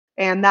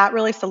And that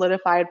really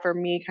solidified for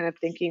me kind of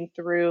thinking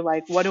through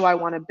like, what do I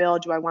want to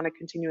build? Do I want to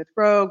continue with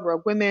Rogue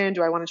Women?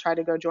 Do I want to try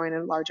to go join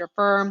a larger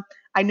firm?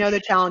 I know the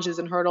challenges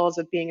and hurdles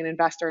of being an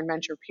investor in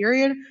venture,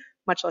 period,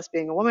 much less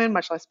being a woman,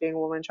 much less being a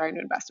woman trying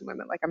to invest in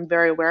women. Like, I'm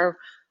very aware of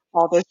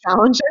all those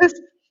challenges.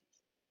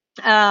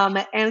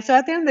 And so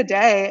at the end of the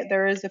day,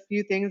 there is a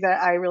few things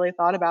that I really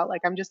thought about.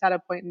 Like, I'm just at a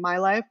point in my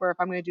life where if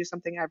I'm going to do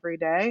something every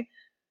day,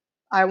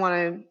 I want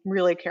to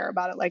really care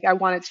about it. Like, I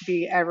want it to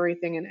be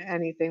everything and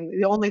anything,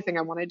 the only thing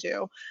I want to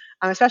do.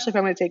 Especially if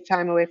I'm going to take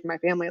time away from my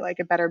family, like,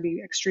 it better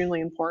be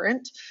extremely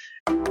important.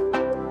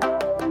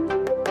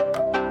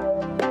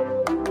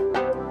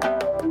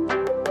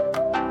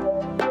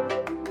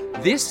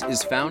 This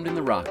is Found in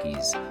the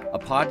Rockies, a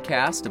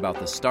podcast about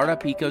the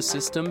startup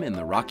ecosystem in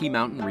the Rocky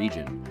Mountain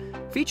region,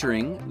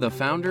 featuring the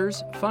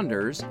founders,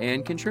 funders,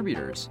 and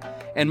contributors,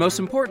 and most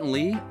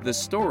importantly, the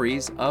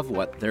stories of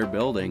what they're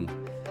building.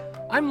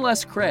 I'm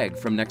Les Craig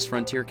from Next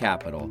Frontier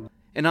Capital,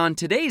 and on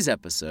today's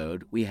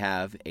episode, we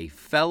have a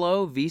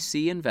fellow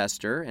VC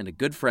investor and a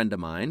good friend of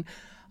mine.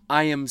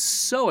 I am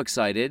so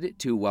excited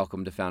to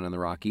welcome to Found in the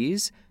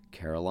Rockies,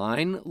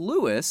 Caroline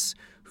Lewis,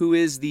 who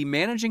is the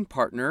managing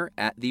partner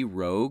at the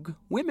Rogue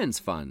Women's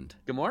Fund.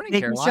 Good morning,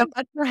 Caroline. Thank you so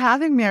much for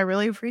having me. I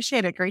really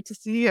appreciate it. Great to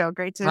see you.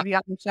 Great to be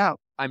on the show.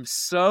 I'm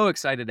so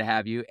excited to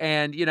have you.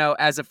 And, you know,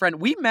 as a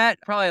friend, we met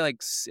probably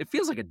like, it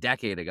feels like a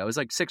decade ago. It was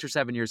like 6 or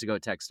 7 years ago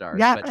at Techstars.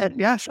 Yeah,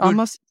 yes,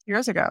 almost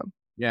years ago.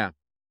 Yeah.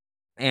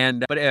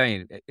 But I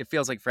mean, it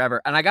feels like forever.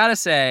 And I got to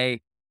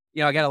say,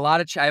 you know, I have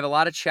a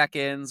lot of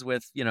check-ins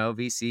with, you know,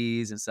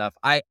 VCs and stuff.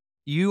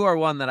 You are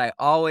one that I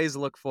always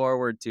look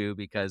forward to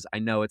because I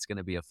know it's going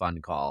to be a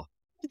fun call.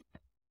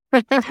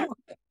 Well,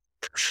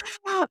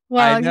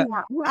 I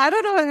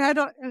don't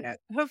know.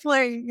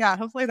 Hopefully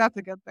that's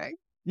a good thing.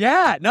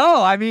 Yeah,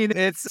 no, I mean,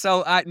 it's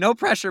so no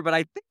pressure, but I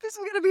think this is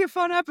going to be a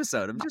fun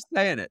episode. I'm just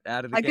saying it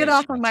out of the gate. I get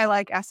off on my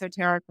like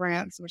esoteric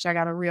rants, which I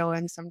got to reel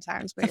in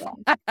sometimes, but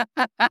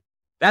yeah.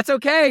 That's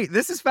okay.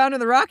 This is Found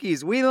in the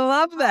Rockies. We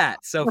love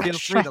that. So feel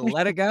free to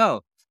let it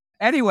go.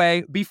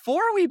 Anyway,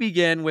 before we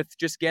begin with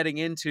just getting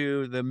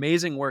into the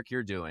amazing work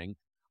you're doing,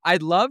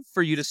 I'd love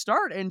for you to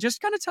start and just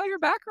kind of tell your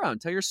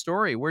background, tell your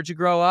story. Where'd you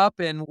grow up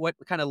and what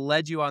kind of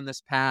led you on this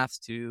path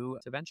to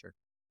venture?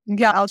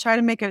 Yeah, I'll try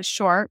to make it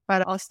short,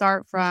 but I'll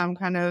start from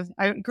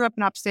I grew up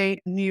in upstate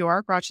New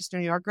York, Rochester,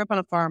 New York. Grew up on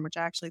a farm, which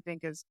I actually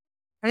think is,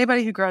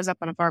 anybody who grows up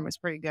on a farm is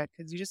pretty good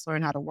because you just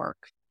learn how to work.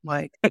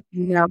 Like,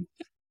 you know.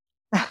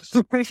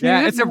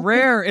 Yeah, it's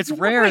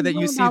rare that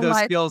you see those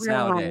skills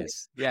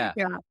nowadays. Yeah.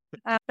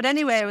 But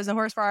anyway, it was a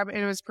horse farm.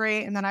 It was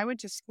great. And then I went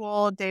to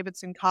school,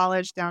 Davidson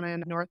College down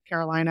in North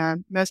Carolina.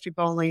 Most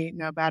people only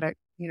know about it,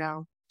 you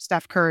know,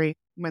 Steph Curry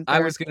went there. I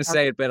was going to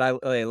say it, but I'll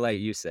let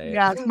you say it.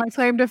 Yeah, my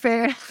claim to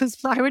fame is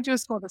I went to a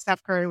school that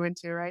Steph Curry went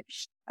to, right?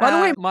 By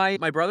the way,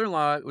 my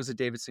brother-in-law was a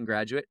Davidson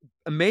graduate.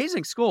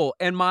 Amazing school.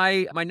 And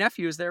my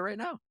nephew is there right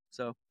now.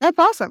 So that's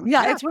awesome.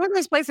 Yeah, it's one of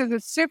those places.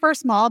 It's super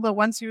small, but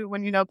when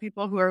you know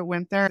people who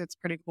went there, it's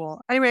pretty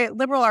cool. Anyway,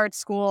 liberal arts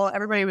school,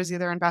 everybody was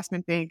either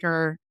investment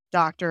banker,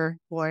 doctor,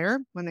 lawyer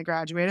when they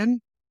graduated.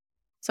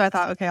 So I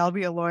thought, okay, I'll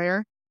be a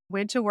lawyer.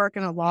 Went to work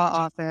in a law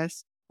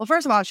office. Well,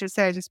 first of all, I should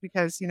say, just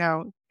because, you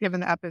know, given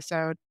the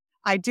episode,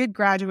 I did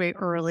graduate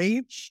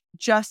early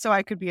just so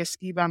I could be a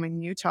ski bum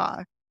in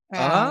Utah. For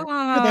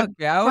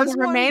the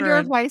remainder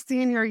of my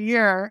senior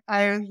year,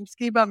 I was a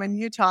ski bum in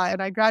Utah,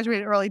 and I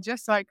graduated early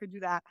just so I could do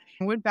that.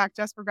 I went back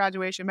just for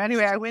graduation. But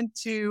anyway, I went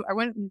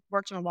and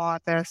worked in a law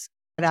office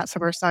that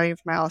summer studying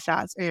for my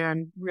LSATs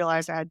and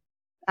realized I had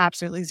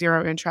absolutely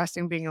zero interest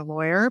in being a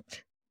lawyer.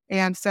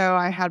 And so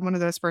I had one of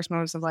those first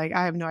moments of like,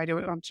 I have no idea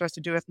what I'm supposed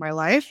to do with my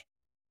life.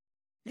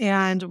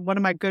 And one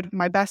of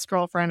my best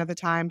girlfriend at the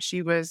time,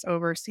 she was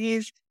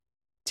overseas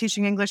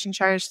teaching English in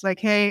China. She's like,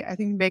 hey, I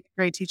think you make a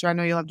great teacher. I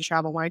know you love to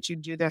travel. Why don't you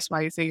do this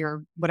while you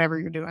figure whatever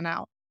you're doing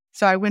out?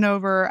 So I went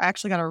over, I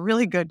actually got a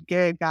really good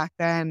gig back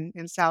then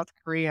in South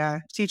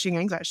Korea teaching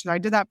English. So I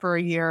did that for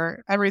a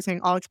year,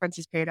 all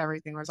expenses paid,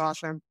 everything was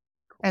awesome.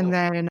 Cool. And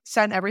then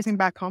sent everything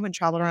back home and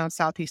traveled around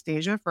Southeast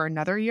Asia for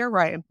another year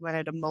where I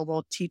implemented a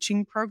mobile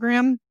teaching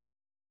program.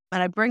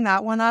 And I bring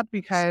that one up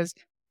because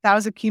that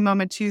was a key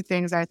moment. Two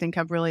things I think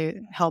have really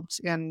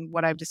helped in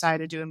what I've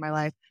decided to do in my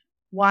life.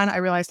 One, I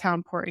realized how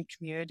important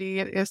community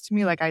it is to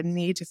me. Like, I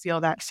need to feel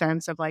that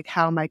sense of like,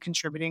 how am I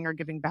contributing or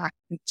giving back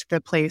to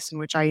the place in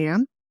which I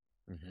am?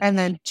 Mm-hmm. And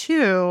then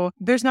two,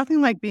 there's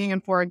nothing like being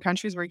in foreign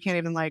countries where you can't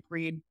even like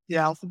read the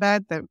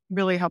alphabet that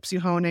really helps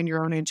you hone in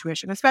your own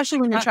intuition, especially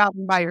when you're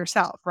traveling by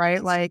yourself,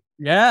 right? Like,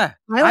 yeah,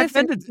 I've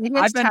been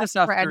to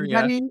South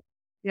Korea.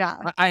 Yeah.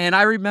 And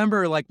I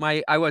remember like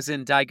I was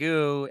in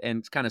Daegu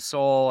and kind of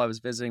Seoul. I was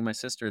visiting my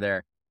sister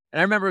there. And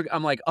I remember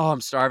I'm like, oh,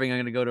 I'm starving. I'm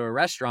going to go to a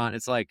restaurant.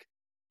 It's like,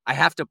 I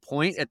have to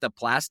point at the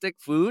plastic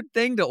food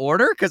thing to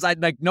order because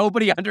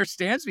nobody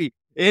understands me.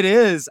 It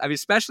is, I mean,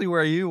 especially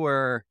where you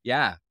were.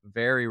 Yeah,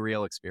 very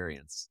real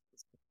experience.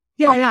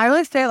 Yeah, I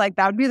always say like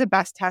that would be the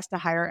best test to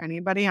hire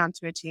anybody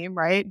onto a team,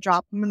 right?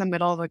 Drop them in the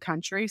middle of the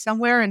country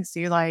somewhere and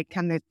see like,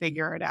 can they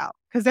figure it out?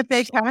 Because if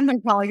they can, they're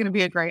probably going to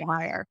be a great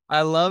hire.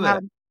 I love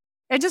it.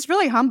 it's just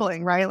really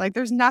humbling, right? Like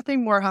there's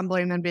nothing more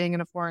humbling than being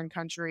in a foreign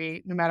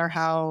country, no matter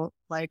how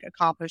like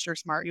accomplished or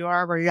smart you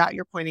are, where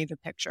you're pointing to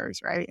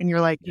pictures, right? And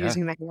you're like Yeah.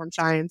 using the hand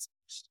signs.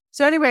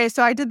 So anyway,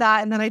 so I did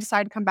that. And then I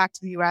decided to come back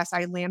to the US.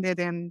 I landed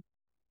in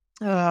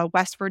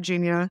West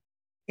Virginia.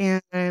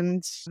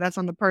 And that's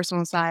on the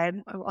personal side.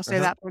 I'll say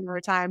that for another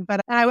time.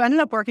 But I ended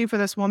up working for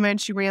this woman.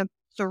 She ran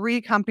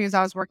 3 companies.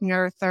 I was working at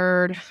her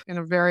third in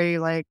a very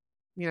like,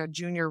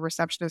 junior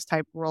receptionist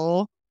type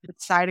role.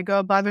 Decided to go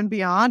above and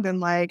beyond and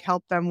like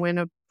help them win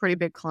a pretty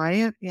big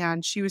client.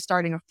 And she was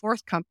starting a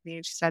 4th company.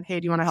 And she said, "Hey,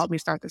 do you want to help me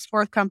start this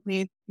 4th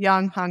company?"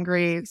 Young,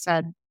 hungry,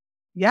 said,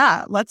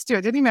 "Yeah, let's do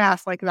it." Didn't even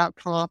ask like about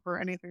co-op or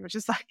anything. Which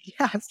is like,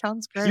 yeah,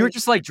 sounds great. You were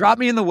just like, drop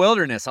me in the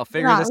wilderness. I'll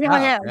figure this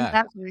out. Yeah,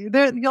 exactly.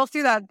 You'll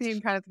see that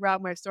theme kind of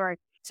throughout my story.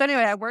 So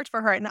anyway, I worked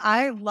for her and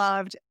I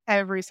loved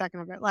every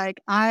second of it.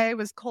 Like I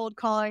was cold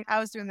calling, I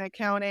was doing the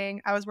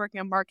accounting, I was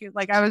working on market,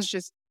 like I was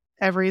just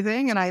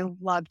everything and I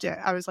loved it.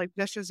 I was like,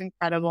 this is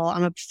incredible.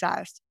 I'm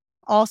obsessed.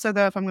 Also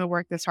though, if I'm going to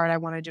work this hard, I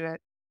want to do it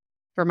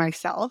for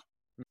myself.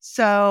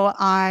 So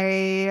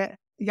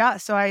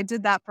so I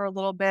did that for a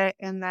little bit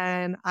and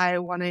then I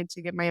wanted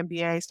to get my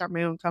MBA, start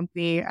my own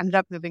company. Ended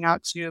up moving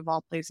out to, of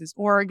all places,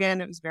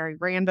 Oregon. It was very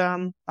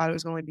random. Thought it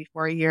was going to be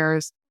 4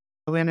 years.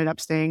 We ended up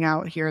staying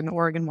out here in the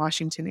Oregon,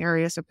 Washington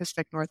area, so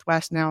Pacific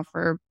Northwest now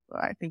for,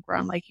 I think we're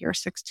on like year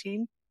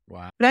 16.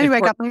 Wow. But anyway,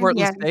 I got my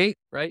Portland MBA. State,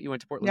 right? You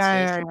went to Portland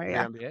State for your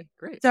MBA?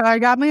 Great. So I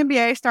got my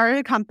MBA, started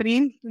a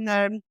company in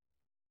the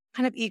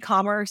kind of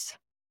e-commerce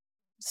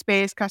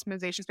space,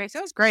 customization space.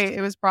 It was great.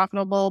 It was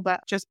profitable,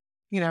 but just,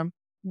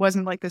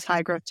 wasn't like this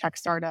high growth tech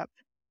startup.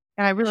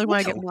 And I really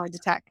want to get more into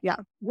tech. Yeah.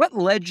 What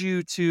led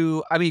you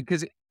to, I mean,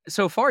 because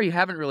so far you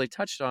haven't really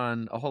touched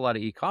on a whole lot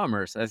of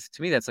e-commerce.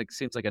 To me, that's like,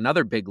 seems like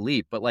another big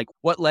leap, but like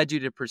what led you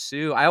to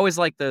pursue? I always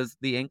like the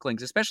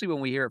inklings, especially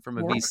when we hear it from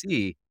a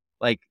VC,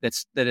 like that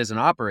is an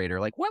operator.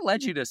 Like what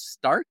led you to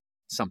start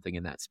something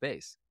in that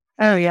space?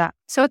 Oh, yeah.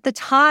 So at the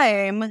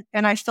time,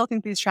 and I still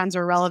think these trends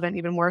are relevant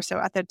even more so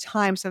at the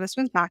time. So this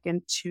was back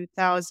in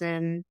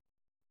 2009.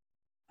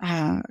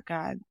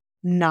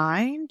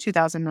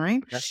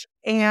 Okay.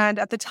 And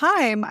at the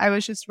time, I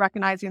was just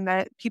recognizing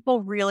that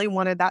people really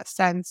wanted that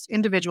sense,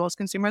 individuals,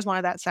 consumers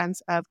wanted that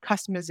sense of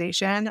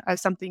customization of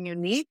something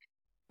unique,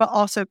 but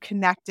also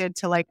connected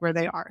to like where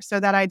they are. So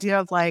that idea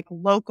of like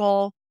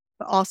local,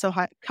 but also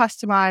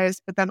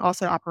customized, but then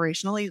also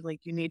operationally, like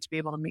you need to be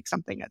able to make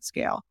something at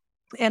scale.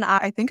 And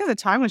I think at the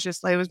time was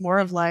just like, it was more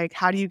of like,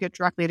 how do you get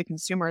directly to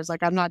consumers?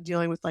 Like I'm not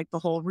dealing with like the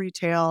whole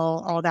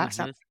retail, all that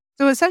stuff.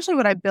 So essentially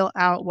what I built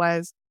out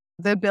was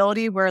the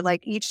ability where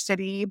like each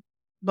city,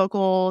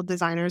 local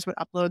designers would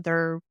upload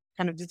their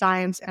kind of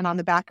designs. And on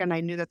the back end, I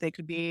knew that they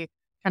could be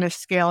kind of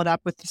scaled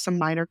up with some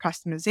minor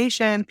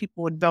customization.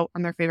 People would vote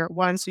on their favorite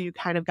one. So you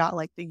kind of got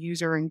like the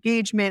user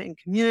engagement and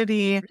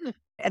community.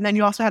 And then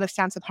you also had a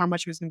sense of how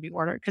much was going to be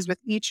ordered. Because with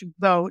each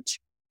vote,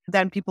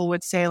 then people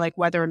would say like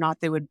whether or not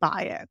they would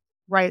buy it.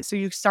 Right. So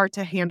you start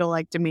to handle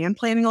like demand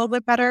planning a little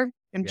bit better.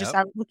 And just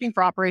I was looking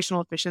for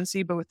operational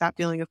efficiency, but with that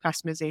feeling of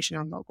customization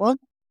on local.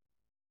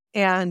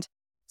 And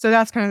so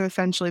that's kind of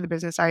essentially the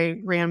business I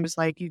ran, was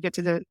like you get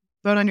to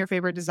vote on your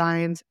favorite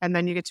designs and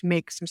then you get to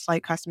make some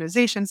slight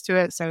customizations to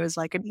it. So it was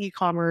like an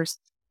e-commerce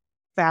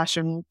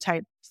fashion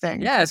type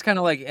thing. Yeah, it's kind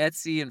of like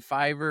Etsy and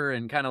Fiverr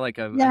and kind of like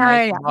a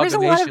nice There's a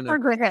lot of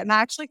great hit, and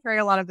I actually carry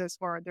a lot of this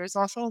forward. There's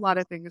also a lot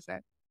of things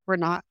that were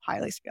not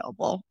highly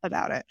scalable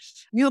about it.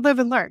 You live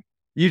and learn.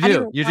 You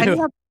do.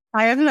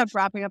 I ended up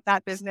wrapping up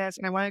that business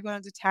and I wanted to go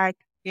into tech.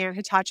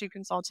 Hitachi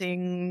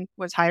Consulting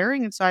was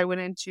hiring. And so I went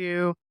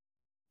into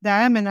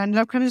them and ended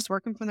up kind of just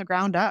working from the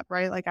ground up,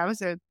 right? Like I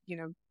was a,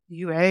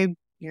 UA,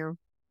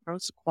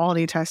 gross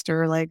quality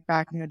tester, like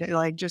back in the day,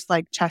 like just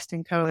like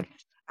testing code.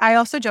 I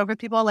also joke with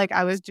people, like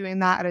I was doing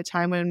that at a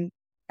time when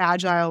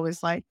Agile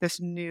was like this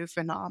new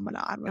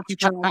phenomenon. Where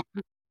people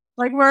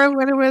like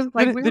when it was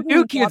like the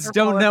new kids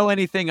don't know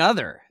anything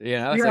other,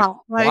 It's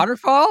like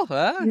waterfall?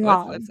 Huh?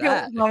 What's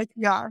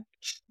that?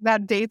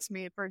 That dates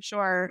me for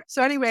sure.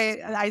 So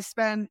anyway, I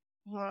spent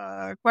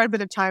quite a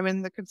bit of time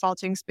in the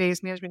consulting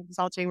space, management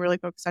consulting, really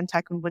focused on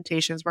tech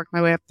implementations, worked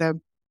my way up the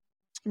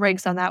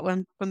ranks on that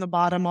one from the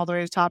bottom all the way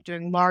to the top,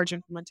 doing large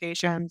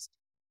implementations.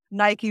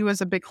 Nike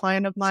was a big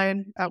client of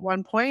mine at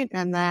one point,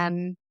 and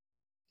then,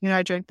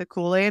 I drank the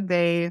Kool-Aid.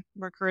 They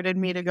recruited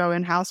me to go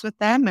in-house with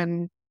them,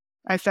 and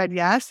I said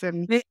yes.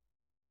 And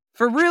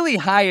for really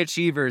high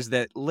achievers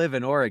that live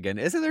in Oregon,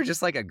 isn't there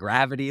just like a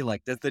gravity?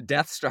 Like, does the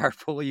Death Star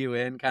pull you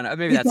in? Kind of.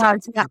 Maybe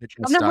that's. Yeah.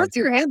 And then once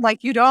you're in,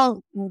 like you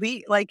don't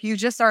leave. Like you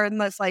just are in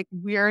this like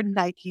weird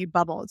Nike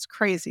bubble. It's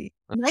crazy.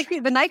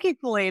 The Nike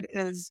Kool-Aid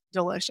is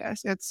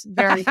delicious. It's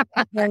very,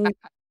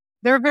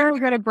 they're very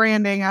good at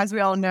branding, as we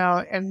all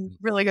know, and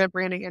really good at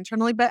branding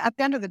internally. But at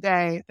the end of the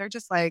day, they're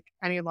just like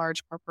any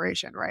large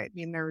corporation, right? I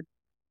mean, they're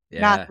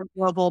not for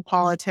global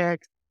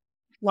politics,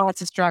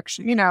 lots of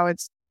structure.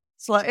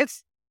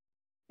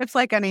 It's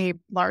like any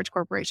large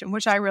corporation,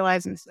 which I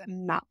realize is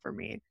not for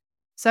me.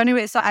 So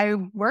anyway, so I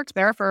worked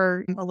there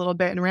for a little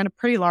bit and ran a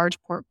pretty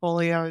large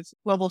portfolio,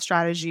 global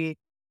strategy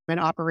and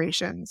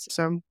operations.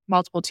 So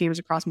multiple teams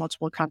across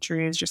multiple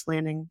countries, just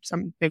landing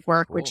some big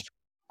work, Cool. which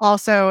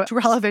also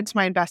relevant to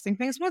my investing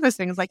things. One of those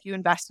things, like you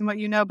invest in what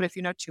you know, but if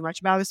you know too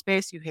much about a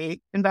space, you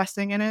hate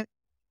investing in it.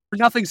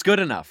 Nothing's good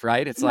enough,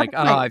 right? It's like,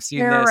 oh, Right. I've seen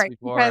You're this right.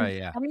 before. Because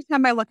Yeah. every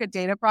time I look at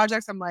data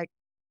projects, I'm like,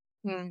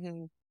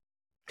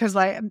 because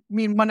like, I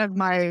mean, one of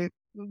my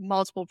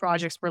multiple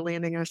projects were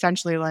landing in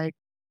essentially like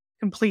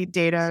complete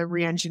data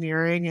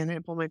re-engineering and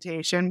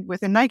implementation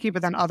within Nike,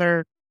 but then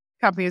other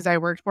companies I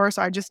worked for.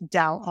 So I just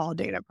doubt all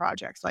data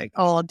projects, like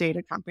all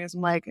data companies.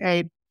 I'm like,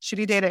 hey,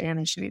 shitty data in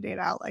and shitty data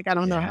out. Like, I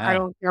don't know. I Yeah.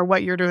 don't care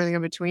what you're doing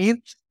in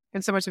between.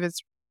 And so much of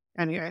it's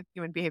anyway,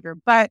 human behavior.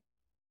 But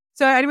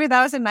so anyway,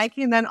 that was in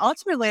Nike. And then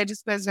ultimately I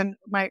just was in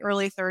my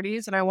early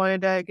 30s and I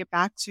wanted to get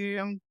back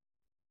to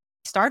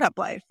startup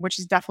life, which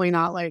is definitely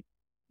not like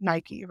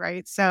Nike,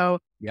 right? So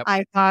Yep.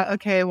 I thought,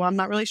 okay, well, I'm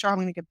not really sure how I'm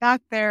going to get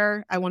back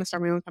there. I want to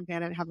start my own company. I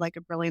didn't have like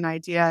a brilliant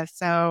idea.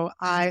 So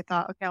I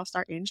thought, okay, I'll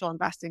start angel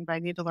investing, but I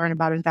need to learn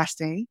about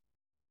investing.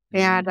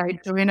 And I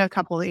joined a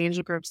couple of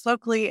angel groups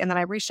locally. And then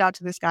I reached out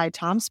to this guy,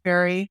 Tom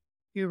Sperry,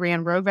 who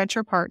ran Rogue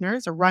Venture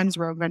Partners or runs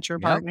Rogue Venture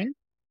Yep. Partners.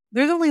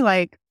 There's only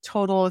like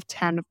total of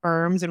 10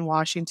 firms in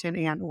Washington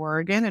and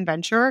Oregon in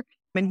venture.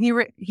 And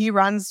he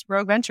runs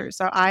Rogue Ventures.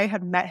 So I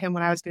had met him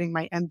when I was getting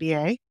my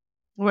MBA.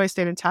 We always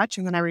stayed in touch.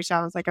 And then I reached out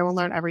and was like, I will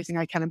learn everything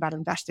I can about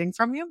investing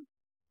from you.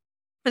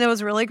 And it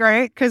was really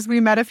great because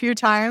we met a few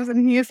times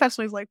and he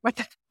essentially was like, what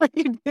the hell are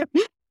you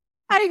doing?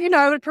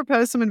 I would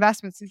propose some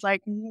investments. He's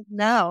like,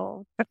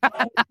 no,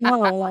 no,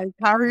 like,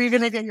 how are you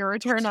going to get your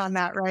return on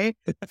that? Right.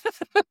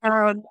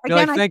 You're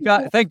Again, like,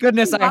 thank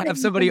goodness I have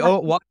somebody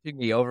investment. watching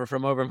me over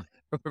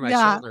my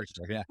Yeah. shoulder.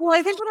 Yeah. Well,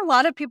 I think what a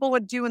lot of people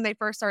would do when they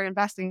first start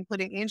investing,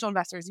 including angel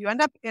investors, you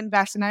end up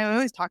investing. I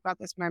always talk about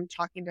this when I'm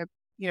talking to,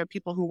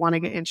 people who want to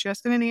get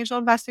interested in angel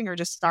investing or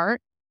just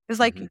start, is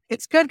like,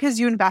 it's good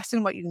because you invest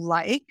in what you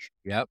like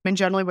Yep. and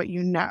generally what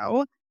you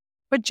know.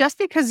 But just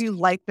because you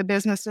like the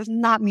business does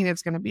not mean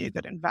it's going to be a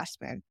good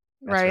investment,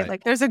 That's right?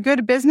 Like there's a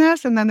good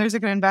business and then there's a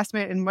good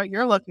investment, and what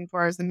you're looking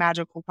for is the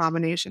magical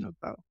combination of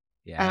both.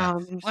 Yeah.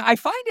 Well, I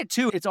find it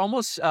too. It's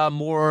almost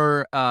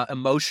more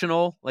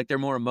emotional. Like they're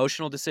more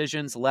emotional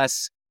decisions,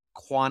 less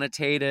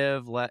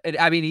quantitative.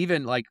 I mean,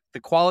 even like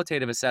the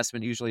qualitative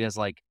assessment usually has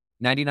like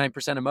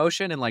 99%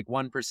 emotion and like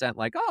 1%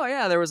 like, oh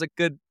yeah, there was a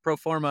good pro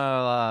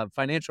forma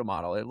financial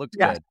model. It looked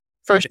good.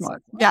 For It's sure. like,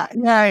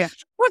 Yeah.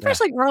 Well,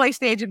 especially early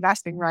stage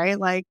investing, right?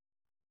 Like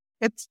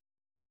it's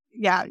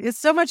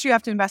so much you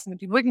have to invest in the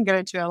people. We can get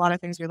into a lot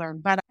of things we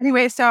learned. But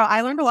anyway, so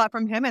I learned a lot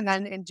from him. And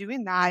then in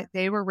doing that,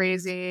 they were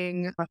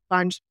raising a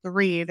fund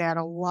 3. They had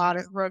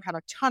Rogue had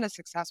a ton of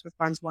success with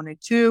funds 1 and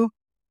 2,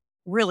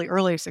 really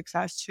early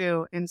success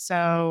too. And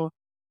so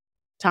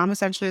Tom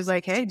essentially was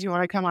like, hey, do you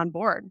want to come on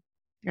board?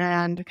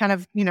 And kind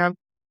of,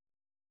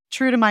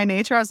 true to my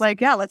nature, I was like,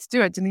 yeah, let's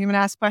do it. Didn't even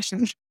ask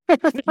questions.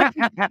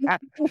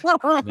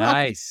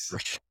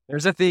 nice.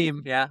 There's a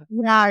theme. Yeah.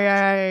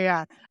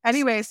 Yeah.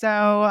 Anyway, so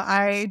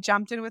I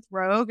jumped in with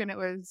Rogue and it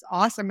was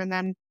awesome. And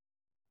then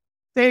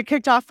they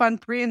kicked off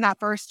Fund 3 in that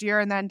first year.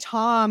 And then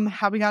Tom,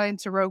 how we got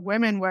into Rogue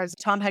Women was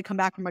Tom had come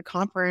back from a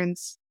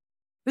conference.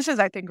 This is,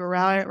 I think,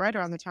 right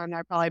around the time that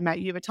I probably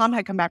met you. But Tom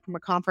had come back from a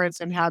conference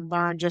and had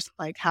learned just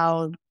like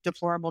how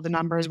deplorable the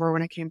numbers were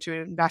when it came to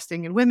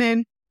investing in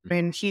women.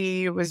 And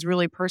he was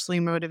really personally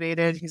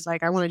motivated. He's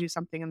like, I want to do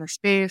something in this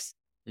space.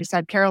 He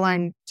said,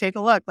 Caroline, take a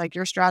look, like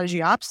your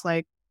strategy ops,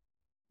 like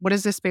what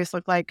does this space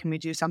look like? Can we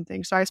do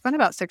something? So I spent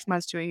about 6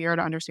 months to a year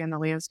to understand the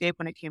landscape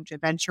when it came to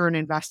venture and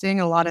investing.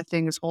 A lot of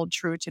things hold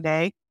true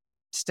today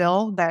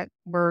still that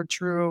were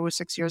true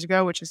 6 years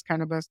ago, which is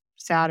kind of a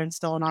sad and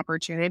still an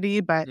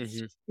opportunity. But,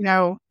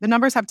 the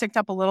numbers have ticked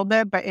up a little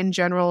bit, but in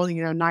general,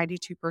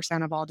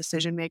 92% of all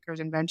decision makers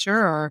in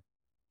venture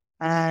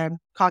are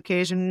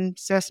Caucasian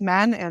cis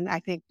men. And I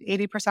think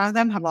 80% of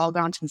them have all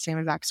gone to the same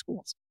exact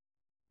schools.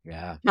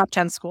 Yeah. Top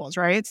 10 schools,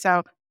 right?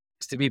 So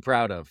it's to be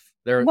proud of.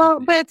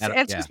 But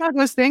it's just one of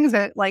those things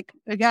that, like,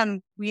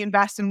 again, we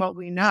invest in what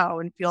we know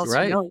and feel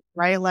familiar,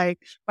 right? Like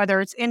whether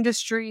it's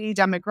industry,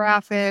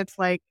 demographics,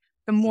 like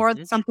the more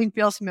something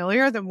feels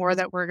familiar, the more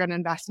that we're going to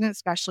invest in it,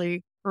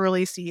 especially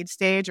early seed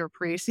stage or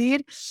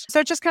pre-seed.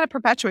 So it just kind of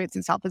perpetuates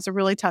itself. It's a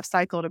really tough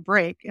cycle to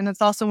break. And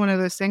it's also one of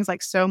those things,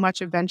 like so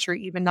much of venture,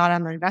 even not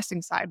on the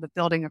investing side, but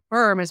building a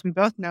firm, as we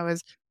both know,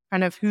 is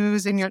kind of who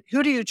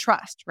do you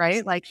trust,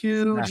 right? Like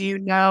who do you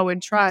know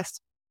and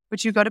trust?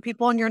 But you go to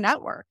people in your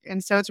network.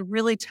 And so it's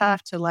really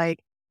tough to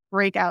like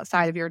break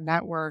outside of your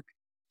network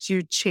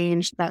to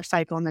change that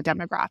cycle in the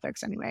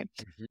demographics anyway.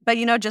 But,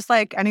 just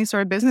like any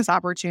sort of business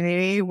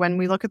opportunity, when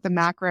we look at the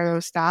macro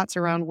stats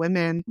around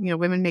women,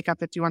 women make up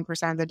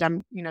 51% of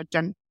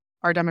the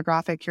our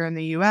demographic here in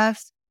the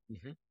US.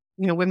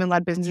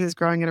 Women-led businesses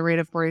growing at a rate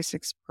of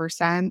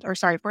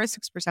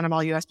 46% of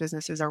all US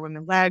businesses are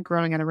women-led,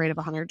 growing at a rate of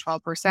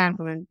 112%,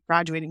 women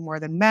graduating more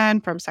than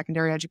men from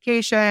secondary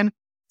education.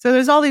 So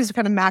there's all these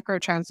kind of macro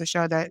trends to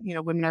show that,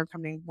 women are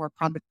coming more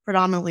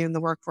predominantly in the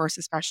workforce,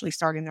 especially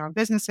starting their own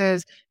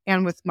businesses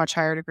and with much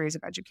higher degrees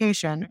of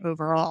education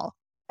overall.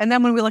 And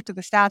then when we looked at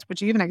the stats,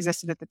 which even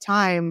existed at the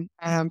time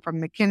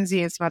from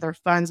McKinsey and some other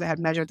funds that had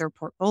measured their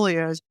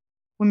portfolios,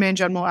 women in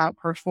general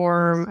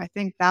outperform. I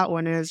think that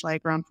one is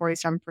like around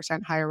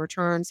 47% higher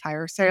returns,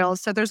 higher sales.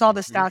 So there's all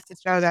the stats that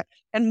show that,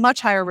 and much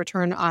higher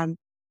return on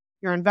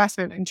your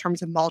investment in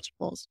terms of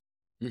multiples.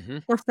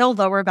 Or still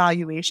lower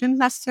valuation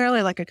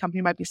necessarily, like a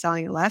company might be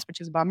selling it less,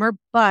 which is a bummer,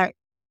 but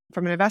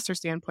from an investor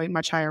standpoint,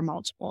 much higher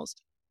multiples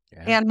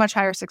and much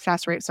higher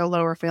success rate, so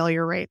lower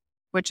failure rate,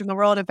 which in the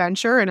world of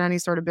venture and any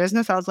sort of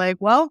business, I was like,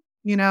 well,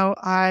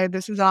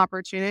 this is an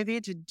opportunity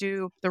to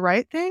do the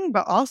right thing,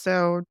 but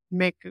also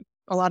make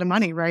a lot of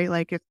money, right?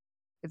 Like if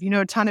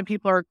a ton of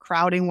people are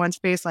crowding one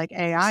space like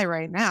AI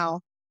right now,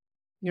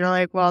 you're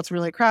like, well, it's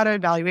really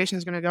crowded. Valuation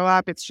is going to go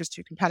up. It's just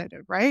too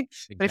competitive, right?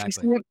 Exactly. But if you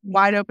see a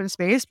wide open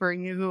space where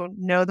you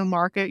know the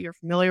market, you're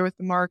familiar with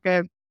the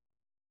market,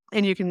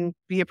 and you can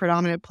be a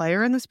predominant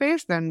player in the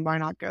space, then why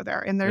not go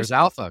there? And there's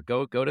alpha.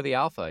 Go to the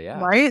alpha.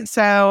 Yeah. Right.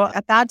 So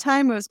at that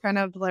time, it was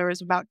there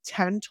was about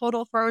 10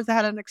 total firms that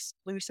had an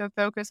exclusive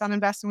focus on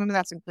investing in women.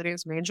 That's including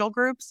some angel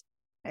groups.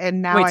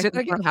 And now Wait,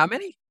 again, how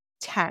many?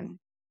 10.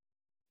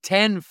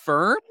 10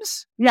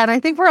 firms? Yeah. And I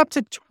think we're up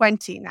to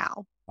 20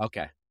 now.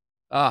 Okay.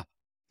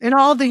 In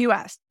all of the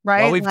US,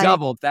 right? Well, we've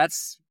doubled.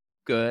 That's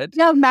good.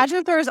 Yeah. Imagine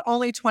if there's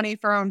only 20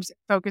 firms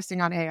focusing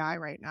on AI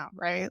right now,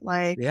 right?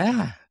 Like,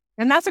 yeah.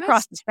 And that's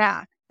across the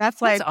stack.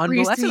 That's an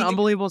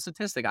unbelievable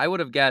statistic. I would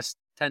have guessed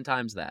 10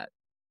 times that.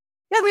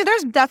 Yeah, I mean,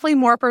 there's definitely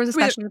more firms,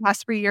 especially in the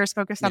past 3 years,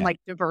 focused on like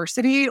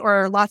diversity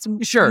or lots of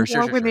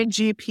more women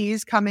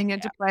GPs coming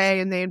into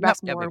play, and they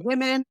invest more in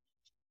women.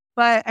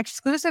 But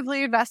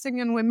exclusively investing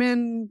in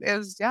women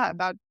is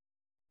about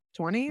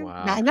 20.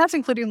 Wow. And that's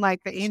including like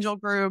the angel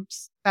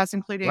groups. That's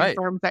including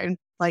firms that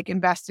like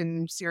invest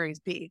in Series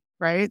B,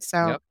 right?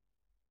 So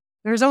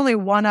there's only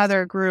one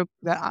other group,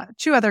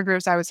 two other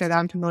groups I would say that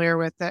I'm familiar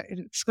with that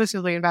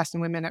exclusively invest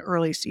in women at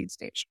early seed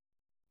stage.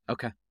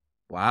 Okay.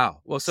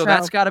 Wow. Well, so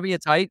that's got to be a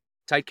tight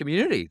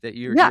community that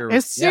you're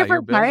it's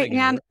super tight.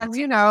 And as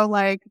you know,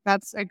 like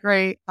that's a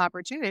great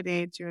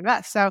opportunity to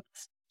invest. So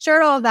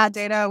shared all of that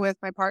data with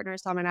my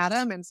partners, Tom and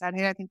Adam, and said,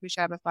 hey, I think we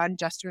should have a fund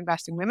just to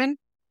invest in women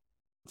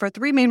for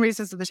three main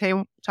reasons at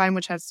the time,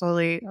 which has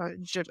slowly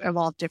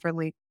evolved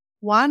differently.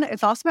 One,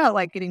 it's also about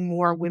like getting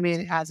more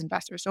women as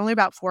investors. So only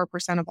about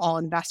 4% of all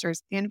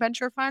investors in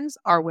venture funds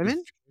are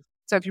women.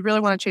 So if you really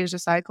want to change the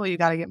cycle, you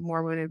got to get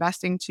more women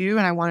investing too.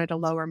 And I wanted a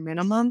lower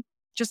minimum.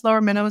 Just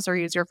lower minimums are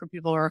easier for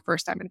people who are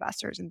first-time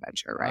investors in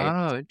venture,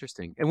 right? Oh,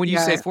 interesting. And when you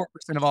say 4%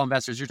 of all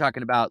investors, you're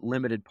talking about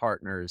limited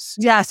partners.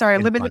 Yeah, sorry,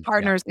 limited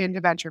partners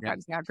into venture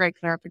funds. Yeah, great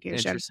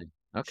clarification. Interesting.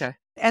 Okay.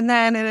 And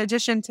then in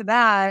addition to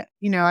that,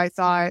 I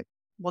thought,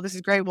 well, this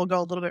is great. We'll go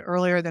a little bit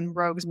earlier than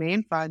Rogue's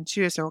main fund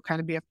too. So it'll kind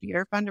of be a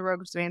feeder fund to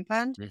Rogue's main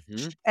fund.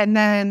 And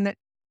then,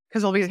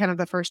 because it'll be kind of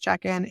the first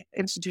check-in,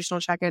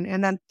 institutional check-in.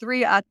 And then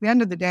three, at the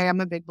end of the day,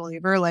 I'm a big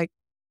believer, like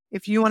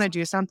if you want to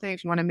do something,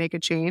 if you want to make a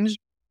change,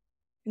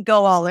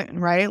 go all in,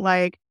 right?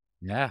 Like,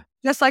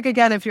 just like,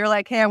 again, if you're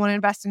like, hey, I want to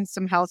invest in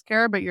some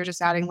healthcare, but you're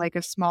just adding like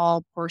a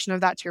small portion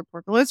of that to your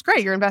portfolio, it's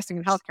great. You're investing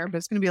in healthcare, but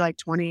it's going to be like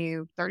 20,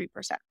 30%,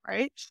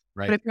 right?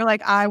 But if you're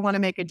like, I want to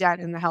make a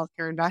dent in the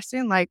healthcare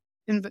investing, like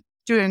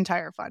do an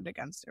entire fund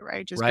against it,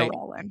 right? Just go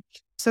all in.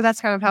 So that's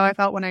kind of how I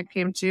felt when I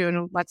came to,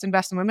 and let's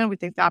invest in women. We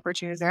think the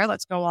opportunity is there.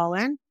 Let's go all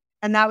in.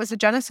 And that was the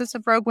genesis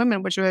of Rogue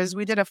Women, which was,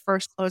 we did a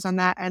first close on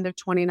that end of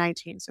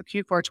 2019. So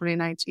Q4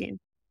 2019.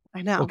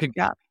 I know.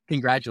 Well,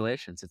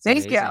 congratulations. It's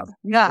Thank amazing.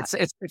 you. Yeah.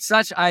 It's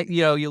such,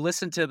 you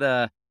listen to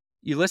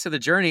the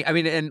journey. I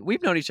mean, and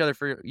we've known each other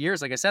for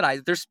years. Like I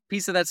said, there's a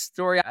piece of that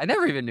story I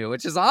never even knew,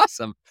 which is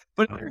awesome.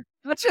 But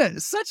such an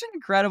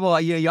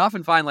incredible, you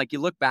often find like you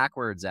look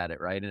backwards at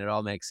it, right? And it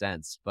all makes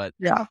sense. But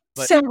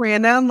so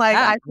random. Like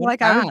I feel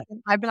like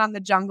I've been on the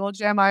jungle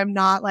gym. I'm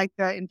not like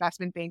the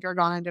investment banker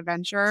gone into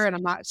venture, and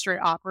I'm not a straight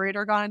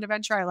operator gone into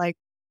venture. I like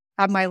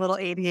have my little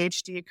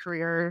ADHD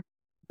career.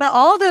 But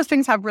all of those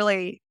things have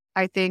really,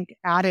 I think,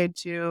 added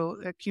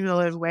to a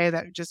cumulative way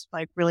that just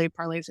like really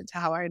parlays into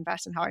how I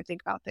invest and how I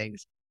think about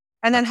things.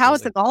 And then how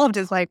it's evolved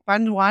is like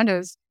fund one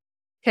is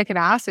kicking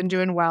ass and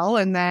doing well.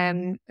 And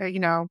then,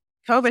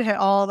 COVID hit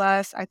all of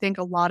us. I think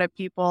a lot of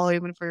people,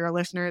 even for your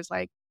listeners,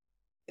 like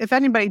if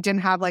anybody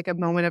didn't have like a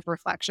moment of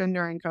reflection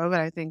during COVID,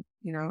 I think,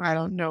 I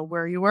don't know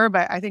where you were,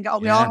 but I think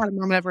we all had a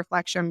moment of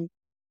reflection.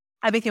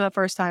 I became a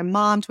first-time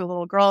mom to a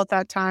little girl at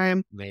that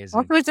time. Amazing.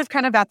 Also, it's just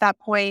kind of at that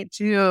point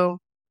too,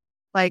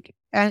 like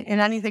in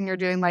anything you're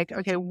doing, like,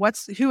 okay,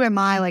 who am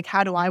I? Like,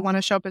 how do I want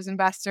to show up as an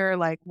investor?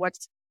 Like,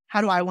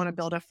 how do I want to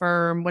build a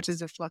firm? What does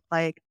this look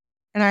like?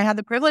 And I had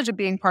the privilege of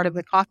being part of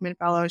the Kauffman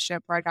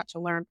Fellowship, where I got to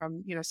learn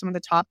from, some of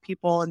the top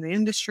people in the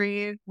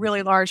industry,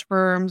 really large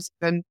firms,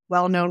 then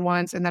well-known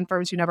ones, and then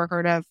firms you never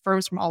heard of,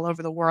 firms from all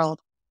over the world.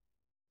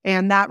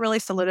 And that really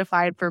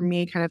solidified for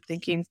me kind of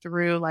thinking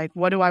through, like,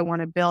 what do I want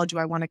to build? Do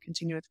I want to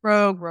continue with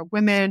Rogue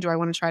Women? Do I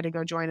want to try to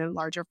go join a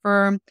larger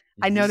firm?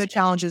 I know the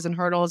challenges and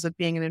hurdles of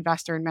being an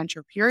investor in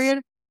venture,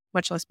 period,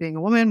 much less being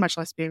a woman, much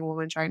less being a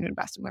woman trying to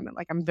invest in women.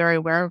 Like, I'm very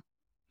aware of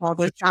all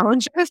those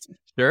challenges.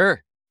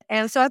 Sure.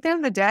 And so at the end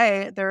of the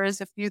day, there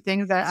is a few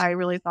things that I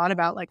really thought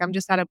about. Like, I'm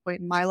just at a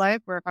point in my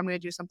life where if I'm going to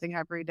do something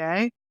every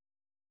day,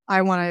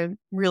 I want to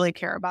really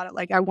care about it.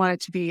 Like, I want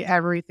it to be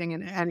everything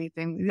and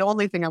anything. The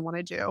only thing I want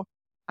to do,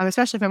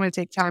 especially if I'm going to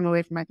take time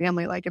away from my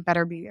family, like it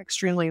better be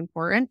extremely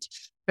important,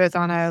 both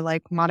on a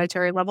like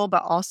monetary level,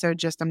 but also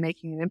just I'm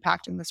making an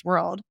impact in this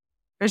world.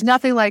 There's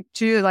nothing like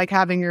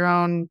having your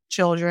own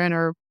children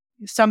or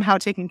somehow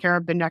taking care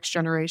of the next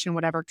generation,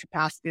 whatever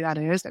capacity that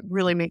is, that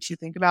really makes you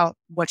think about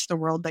what's the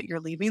world that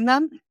you're leaving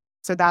them.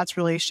 So that's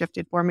really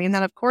shifted for me. And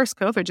then of course,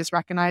 COVID, just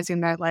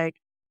recognizing that like,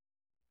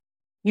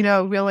 we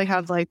only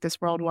have like this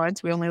world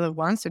once, we only live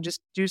once. So just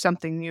do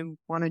something you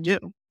want to do.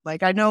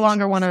 Like, I no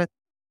longer want to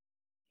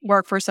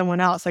work for someone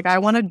else. Like, I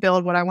want to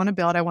build what I want to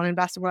build. I want to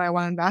invest in what I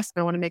want to invest.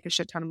 I want to make a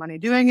shit ton of money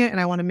doing it. And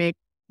I want to make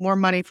more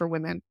money for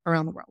women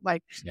around the world.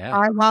 Like,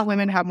 I want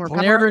women to have more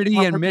clarity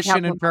and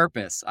mission and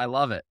purpose. I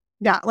love it.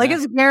 Yeah. Like,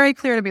 it's very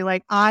clear to me,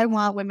 like, I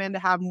want women to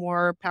have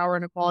more power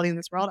and equality in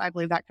this world. I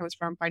believe that comes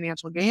from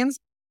financial gains.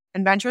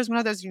 And venture is one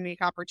of those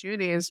unique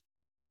opportunities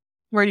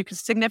where you can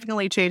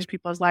significantly change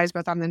people's lives,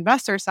 both on the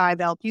investor side,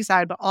 the LP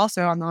side, but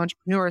also on the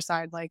entrepreneur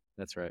side. Like,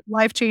 that's right.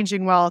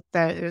 Life-changing wealth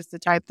that is the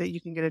type that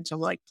you can get into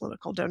like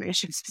political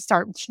donations to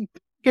start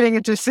getting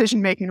into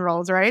decision-making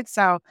roles, right?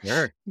 So,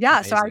 sure.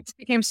 Yeah. Amazing. So I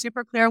became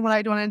super clear what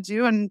I want to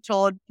do and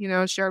told,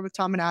 shared with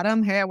Tom and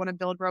Adam, hey, I want to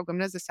build Rogue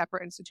Women as a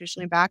separate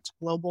institutionally backed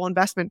global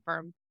investment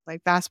firm.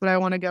 Like, that's what I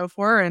want to go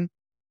for. And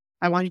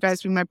I want you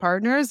guys to be my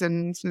partners.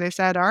 And so they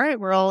said, all right,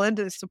 we're all in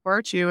to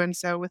support you. And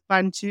so with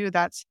Fund 2,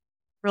 that's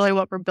really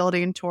what we're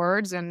building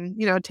towards, and,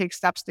 take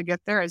steps to get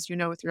there, as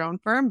with your own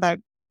firm. But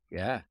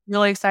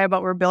really excited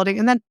about what we're building.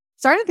 And then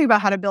starting to think about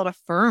how to build a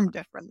firm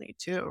differently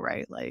too,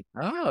 right? Like,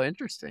 oh,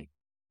 interesting.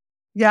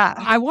 Yeah.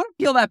 I want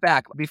to peel that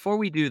back before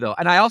we do though.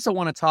 And I also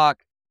want to talk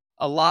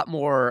a lot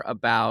more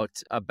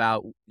about,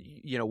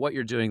 what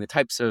you're doing, the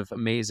types of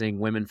amazing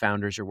women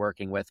founders you're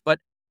working with. But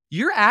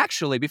you're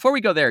actually, before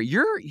we go there,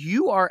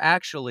 you are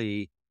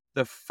actually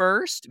the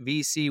first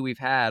VC we've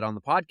had on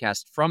the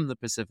podcast from the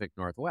Pacific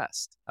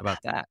Northwest. How about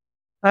that?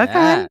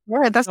 Okay.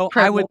 Yeah, that's so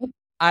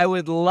I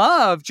would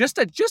love just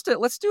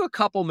let's do a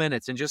couple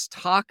minutes and just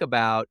talk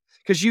about,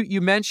 because you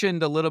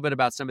mentioned a little bit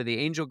about some of the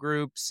angel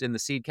groups in the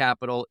seed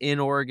capital in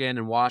Oregon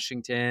and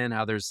Washington,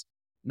 how there's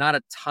not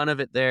a ton of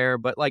it there,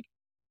 but like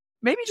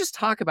maybe just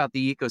talk about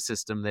the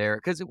ecosystem there,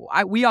 because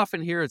we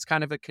often hear it's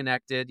kind of a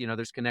connected,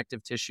 there's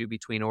connective tissue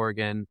between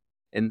Oregon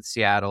and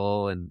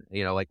Seattle, and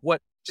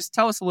just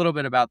tell us a little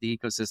bit about the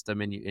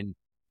ecosystem and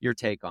your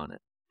take on it.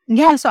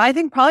 Yeah, so I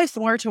think probably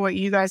similar to what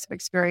you guys have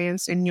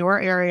experienced in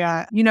your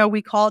area,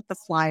 we call it the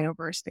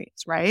flyover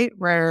states, right?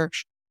 Where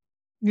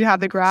you have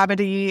the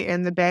gravity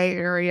in the Bay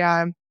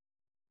Area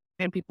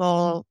and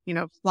people,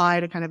 fly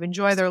to kind of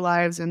enjoy their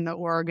lives in the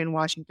Oregon,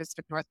 Washington,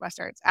 Pacific Northwest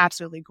area. It's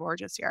absolutely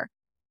gorgeous here.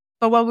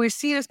 But what we've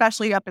seen,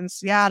 especially up in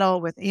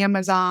Seattle with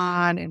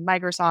Amazon and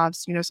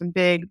Microsoft's, some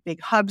big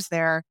hubs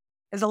there,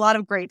 is a lot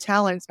of great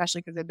talent,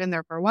 especially because they've been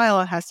there for a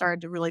while, has started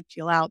to really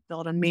peel out,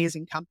 build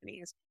amazing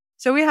companies.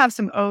 So we have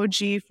some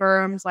OG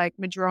firms like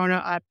Madrona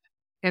up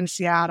in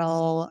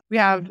Seattle.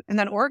 And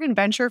then Oregon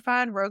Venture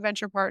Fund, Rogue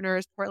Venture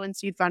Partners, Portland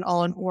Seed Fund,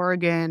 all in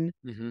Oregon.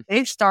 Mm-hmm.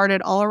 They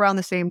started all around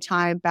the same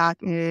time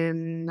back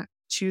in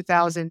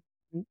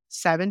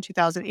 2007,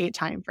 2008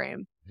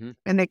 timeframe. Mm-hmm.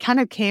 And they kind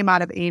of came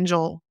out of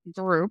angel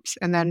groups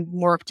and then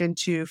morphed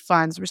into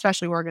funds,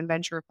 especially Oregon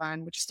Venture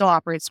Fund, which still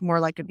operates more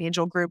like an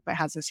angel group, but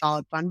has a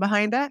solid fund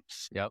behind it.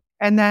 Yep.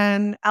 And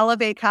then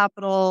Elevate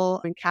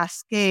Capital and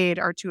Cascade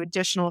are two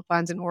additional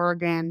funds in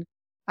Oregon.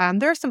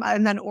 There's some,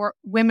 and then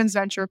Women's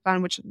Venture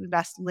Fund, which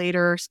invests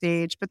later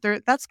stage, but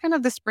that's kind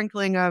of the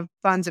sprinkling of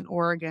funds in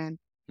Oregon.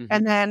 Mm-hmm.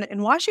 And then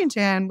in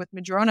Washington with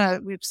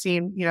Madrona, we've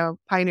seen,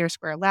 Pioneer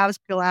Square Labs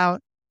peel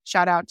out.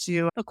 Shout out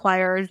to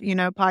Acquired,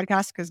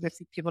 podcast, because if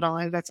people don't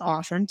like, that's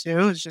awesome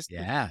too. It's just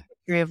the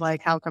history of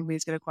like how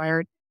companies get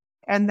acquired.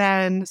 And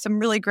then some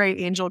really great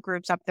angel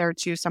groups up there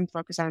too. Some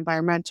focus on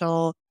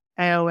environmental.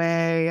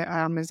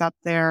 AOA is up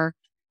there.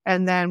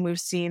 And then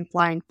we've seen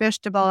Flying Fish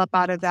develop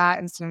out of that,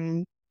 and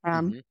some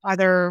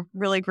other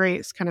really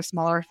great kind of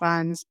smaller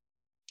funds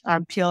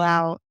peel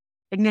out.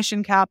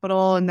 Ignition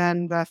Capital, and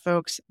then the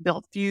folks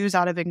built Fuse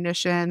out of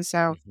Ignition.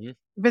 So we've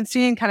been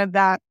seeing kind of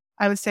that,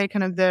 I would say,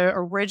 kind of the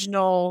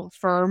original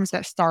firms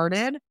that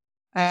started,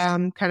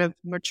 kind of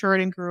matured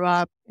and grew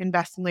up,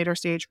 invest in later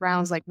stage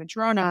rounds like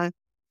Madrona.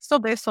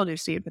 They still do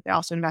seed, but they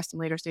also invest in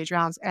later stage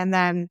rounds. And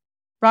then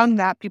from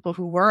that, people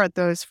who were at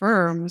those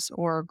firms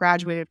or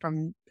graduated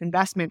from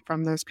investment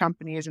from those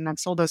companies and then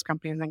sold those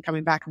companies and then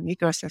coming back in the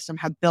ecosystem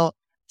have built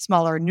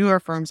smaller, newer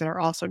firms that are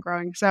also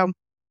growing. So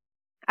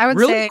I would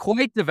really say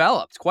quite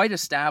developed, quite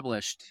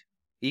established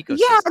ecosystem.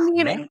 Yeah,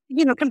 I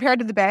mean, compared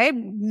to the Bay,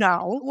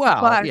 no.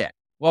 Well, yeah.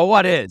 Well,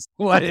 what is?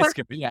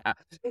 Yeah.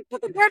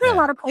 Compared to a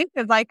lot of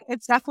places, like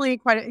it's definitely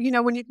quite,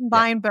 when you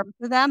combine both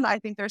of them, I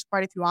think there's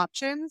quite a few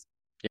options.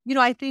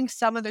 Yeah. I think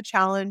some of the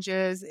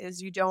challenges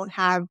is you don't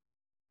have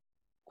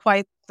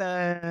quite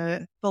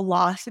the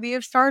velocity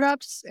of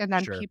startups, and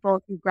then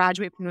people who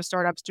graduate from the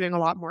startups doing a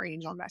lot more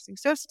angel investing.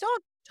 So still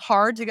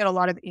hard to get a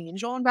lot of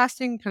angel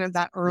investing, kind of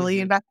that early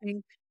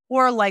investing,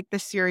 or like the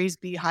Series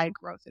B high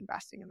growth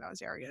investing in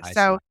those areas.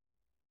 So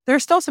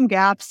there's still some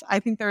gaps. I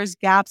think there's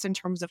gaps in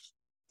terms of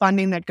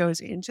funding that goes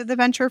into the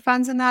venture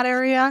funds in that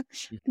area.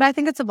 But I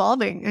think it's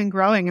evolving and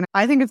growing. And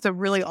I think it's a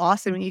really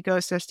awesome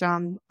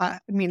ecosystem. I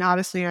mean,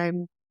 obviously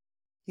I'm,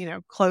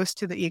 close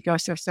to the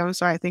ecosystem,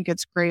 so I think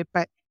it's great.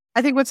 But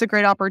I think what's a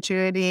great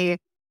opportunity,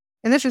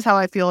 and this is how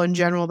I feel in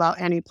general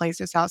about any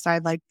places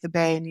outside like the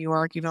Bay in New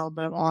York, even a little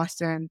bit of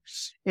Austin,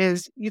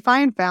 is you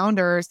find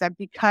founders that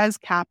because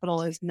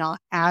capital is not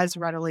as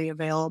readily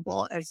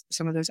available as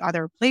some of those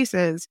other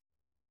places,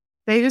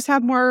 they just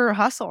have more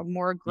hustle,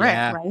 more grit,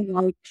 right?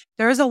 Like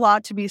there's a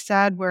lot to be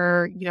said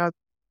where,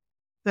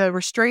 the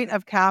restraint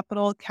of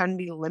capital can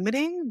be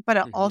limiting, but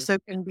it also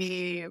can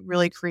be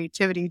really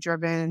creativity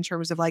driven in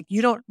terms of like,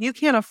 you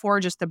can't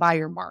afford just to buy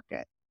your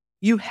market.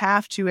 You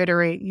have to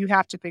iterate. You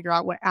have to figure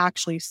out what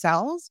actually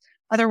sells.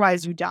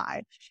 Otherwise you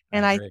die.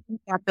 And I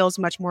think that builds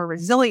a much more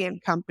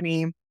resilient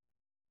company,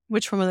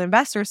 which from an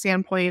investor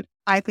standpoint,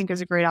 I think is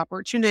a great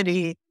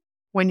opportunity.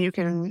 When you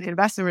can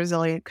invest in a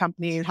resilient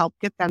company and help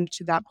get them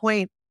to that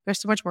point, they're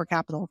so much more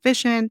capital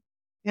efficient.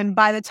 And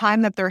by the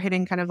time that they're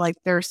hitting kind of like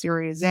their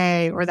Series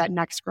A or that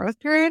next growth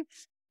period,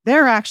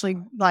 they're actually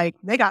like,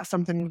 they got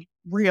something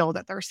real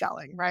that they're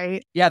selling,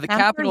 right? Yeah, the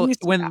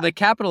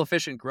capital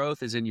efficient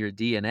growth is in your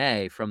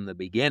DNA from the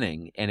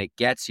beginning, and it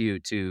gets you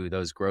to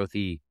those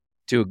growthier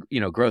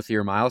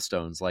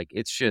milestones. Like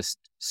it's just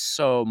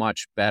so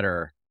much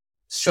better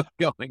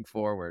going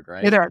forward,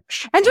 right?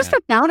 And just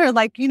a founder,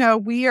 like,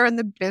 we are in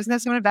the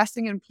business of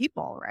investing in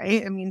people,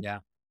 right? I mean,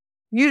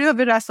 you have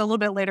invested a little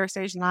bit later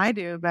stage than I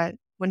do, but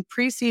when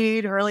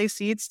pre-seed, early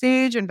seed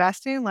stage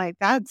investing, like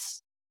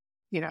that's,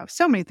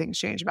 so many things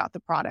change about the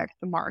product,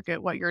 the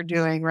market, what you're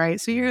doing, right?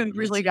 So you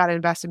really got to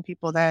invest in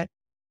people that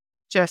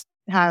just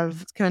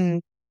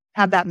can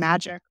have that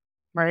magic,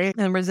 right?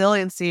 And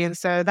resiliency. And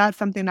so that's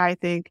something I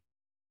think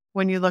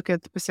when you look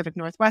at the Pacific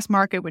Northwest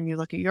market, when you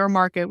look at your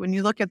market, when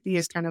you look at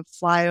these kind of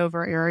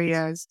flyover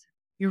areas,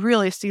 you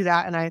really see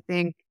that. And I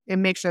think it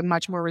makes a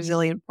much more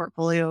resilient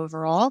portfolio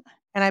overall.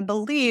 And I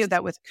believe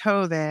that with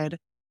COVID,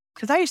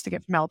 because I used to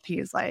get from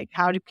LPs, like,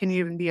 can you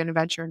even be an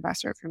venture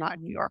investor if you're not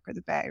in New York or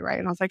the Bay, right?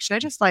 And I was like, should I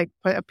just like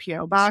put a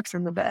PO box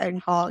in the Bay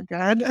and call it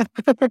good?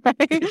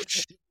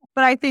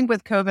 But I think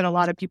with COVID, a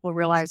lot of people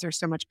realize there's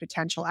so much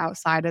potential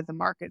outside of the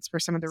markets for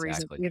some of the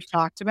reasons we've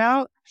talked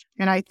about.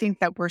 And I think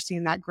that we're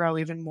seeing that grow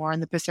even more in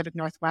the Pacific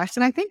Northwest.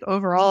 And I think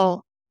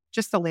overall,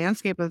 just the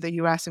landscape of the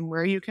US and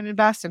where you can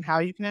invest and how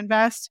you can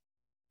invest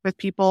with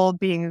people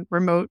being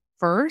remote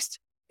first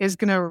is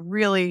going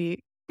to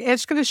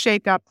it's going to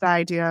shake up the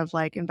idea of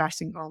like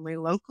investing only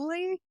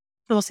locally.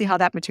 So we'll see how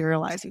that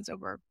materializes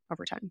over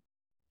time.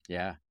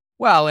 Yeah.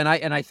 Well, and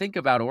I think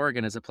about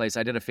Oregon as a place.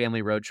 I did a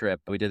family road trip.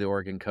 We did the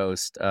Oregon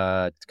coast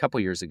a couple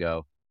years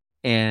ago,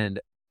 and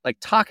like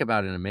talk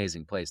about an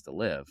amazing place to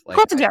live. Like,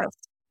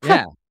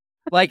 yeah,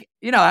 like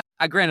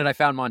granted, I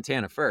found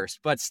Montana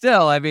first, but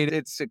still, I mean,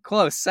 it's a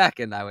close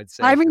second, I would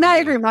say. I mean, I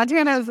agree.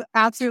 Montana is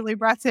absolutely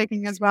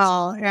breathtaking as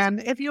well.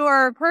 And if you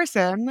are a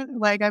person,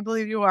 like I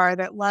believe you are,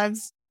 that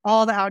loves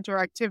all the outdoor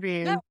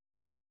activities,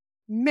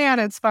 man,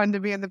 it's fun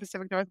to be in the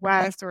Pacific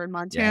Northwest or in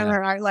Montana.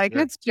 Right?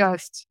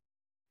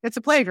 It's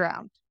a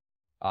playground.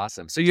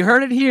 Awesome. So you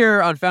heard it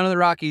here on Found in the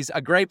Rockies,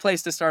 a great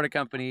place to start a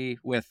company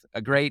with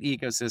a great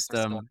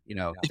ecosystem.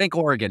 Think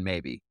Oregon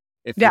maybe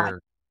if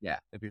you're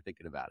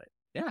thinking about it.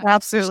 Yeah,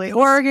 absolutely.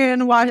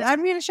 Oregon, Washington. I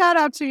mean, a shout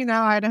out to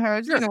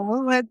Idaho,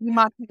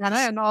 Montana,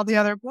 and all the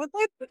other.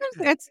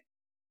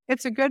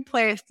 It's a good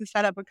place to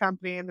set up a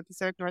company in the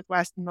Pacific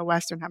Northwest and the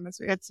Western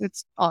Hemisphere.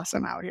 It's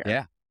awesome out here.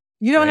 Yeah,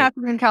 you don't have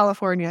to be in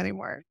California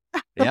anymore.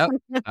 Yep.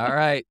 All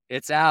right,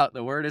 it's out.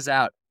 The word is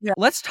out. Yeah.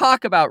 Let's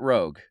talk about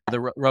Rogue, the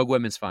Rogue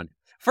Women's Fund.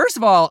 First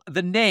of all,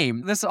 the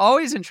name. This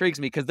always intrigues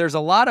me because there's a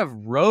lot of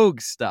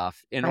Rogue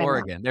stuff in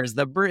Oregon. There's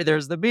the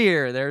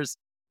beer. There's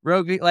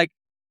Rogue. Like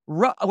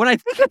when I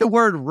think of the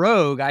word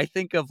Rogue, I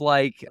think of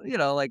like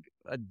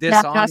a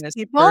dishonest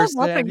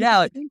person.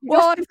 Yeah,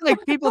 it's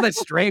like people that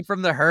stray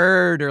from the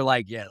herd or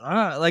like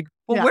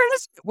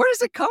where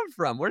does it come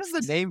from? Where does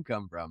the name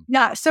come from?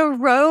 Yeah, so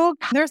Rogue,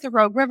 there's the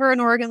Rogue River in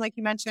Oregon, like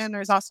you mentioned.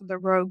 There's also the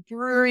Rogue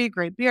Brewery,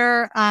 great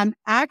beer.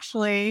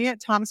 Actually,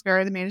 Tom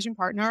Sperry, the managing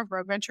partner of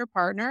Rogue Venture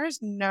Partners,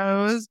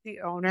 knows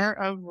the owner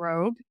of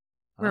Rogue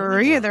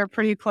Brewery. They're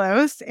pretty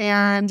close,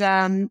 and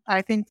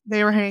I think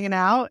they were hanging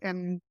out,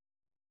 and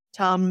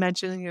Tom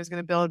mentioned he was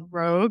going to build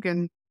Rogue,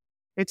 and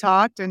they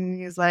talked, and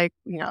he's like,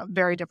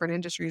 very different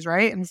industries,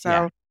 right? And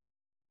so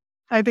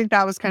I think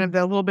that was kind of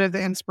a little bit of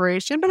the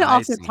inspiration, but it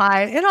also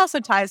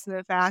ties to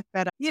the fact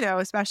that,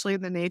 especially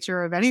the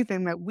nature of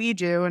anything that we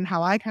do and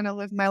how I kind of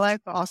live my life,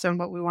 but also in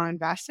what we want to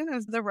invest in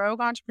is the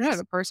rogue entrepreneur,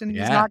 the person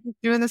who's not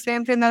doing the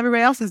same thing that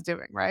everybody else is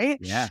doing, right?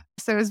 Yeah.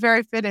 So it was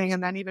very fitting.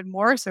 And then even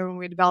more so when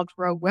we developed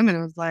Rogue Women,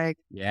 it was like,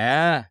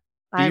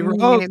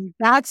 rogue.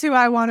 That's who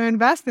I want to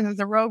invest in, is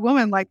a rogue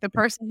woman, like the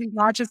person who's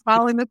not just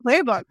following the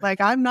playbook.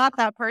 Like I'm not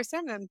that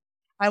person, and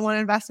I want to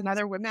invest in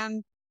other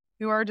women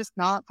who are just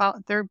not,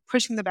 they're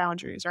pushing the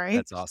boundaries, right?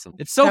 That's awesome.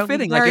 It's so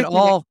fitting. Like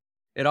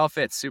it all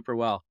fits super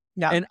well.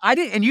 Yeah.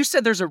 And you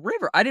said there's a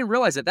river. I didn't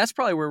realize that. That's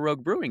probably where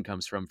Rogue Brewing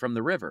comes from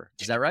the river.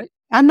 Is that right?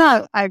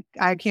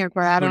 I can't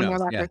quite, I don't know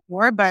that Yeah.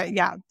 before, but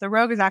yeah, the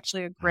Rogue is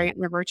actually a great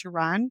river to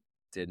run.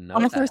 Didn't know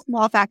Honestly, that.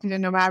 small fact I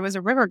didn't know, but I was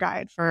a river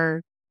guide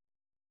for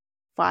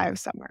 5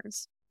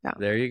 summers. Yeah.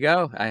 There you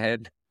go. I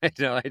had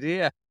no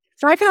idea.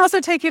 So I can also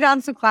take you down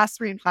some class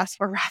 3 and class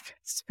 4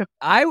 rapids too.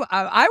 I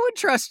would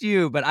trust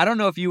you, but I don't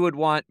know if you would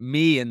want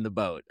me in the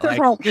boat,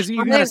 because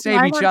you got to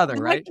save each other,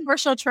 right?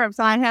 Commercial trips.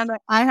 I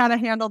had to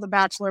handle the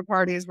bachelor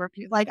parties where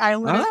I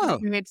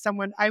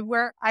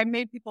literally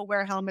made people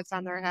wear helmets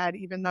on their head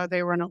even though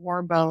they were in a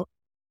war boat,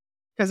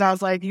 because I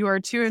was like, you are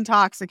too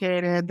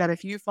intoxicated that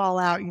if you fall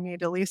out, you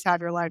need to at least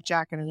have your life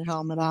jacket and a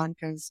helmet on,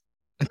 because.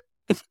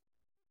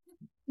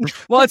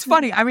 Well, it's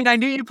funny. I mean, I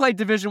knew you played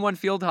Division I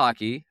field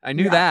hockey. I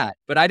knew that,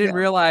 but I didn't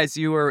realize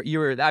you were.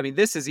 I mean,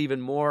 this is even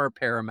more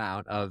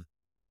paramount of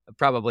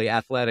probably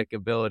athletic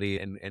ability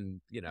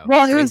and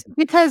Well, it was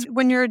because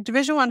when you're a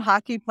Division I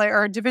hockey player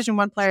or a Division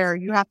I player,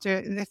 you have to,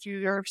 if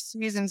your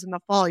season's in the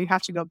fall, you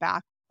have to go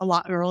back a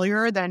lot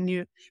earlier than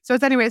you. So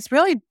it's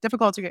really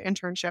difficult to get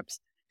internships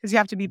because you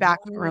have to be back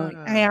early.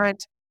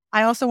 And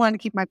I also wanted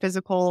to keep my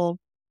physical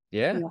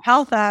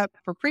health up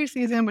for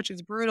preseason, which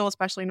is brutal,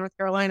 especially in North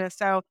Carolina.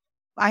 So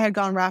I had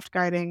gone raft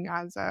guiding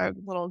as a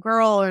little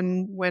girl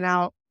and went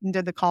out and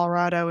did the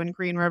Colorado and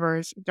Green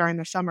Rivers during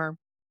the summer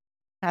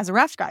as a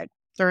raft guide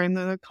during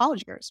the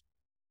college years.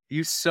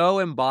 You so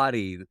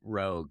embody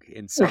Rogue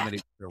in so many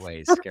different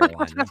ways,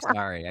 Caroline. I'm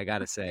sorry. I got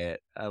to say it.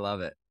 I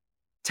love it.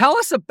 Tell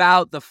us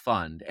about the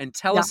fund and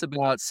tell us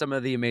about some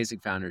of the amazing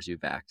founders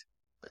you've backed.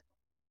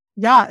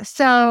 Yeah.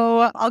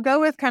 So I'll go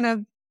with kind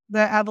of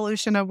the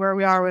evolution of where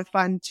we are with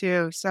Fund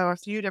 2. So a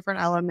few different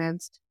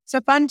elements. So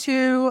Fund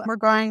 2, we're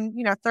going,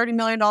 $30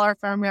 million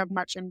firm. We have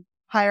much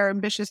higher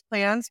ambitious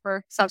plans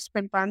for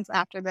subsequent funds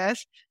after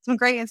this. Some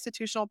great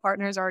institutional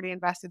partners already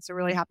invested, so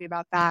really happy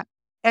about that.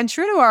 And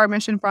true to our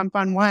mission from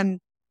Fund 1,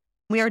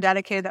 we are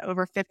dedicated that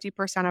over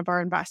 50% of our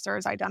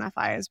investors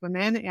identify as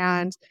women.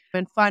 And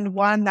in Fund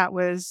 1, that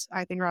was,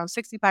 I think, around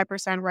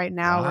 65%. Right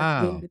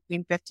now, we're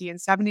between 50 and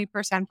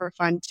 70% for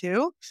Fund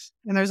 2.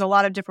 And there's a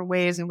lot of different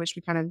ways in which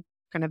we kind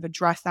of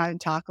address that and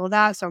tackle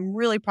that. So I'm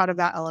really proud of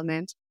that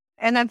element.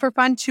 And then for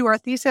Fund 2, our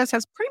thesis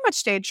has pretty much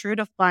stayed true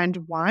to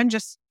Fund 1,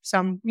 just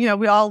some, we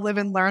all live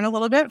and learn a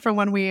little bit from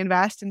when we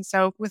invest. And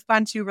so with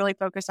Fund 2, really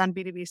focused on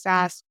B2B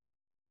SaaS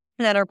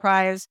and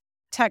enterprise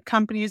tech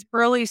companies,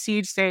 early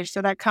seed stage.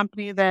 So that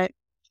company that,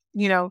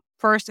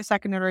 first or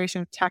second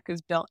iteration of tech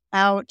is built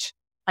out,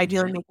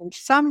 ideally making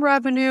some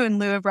revenue in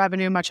lieu of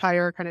revenue, much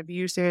higher kind of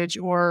usage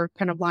or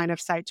kind of line of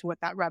sight to what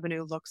that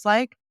revenue looks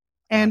like.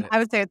 And I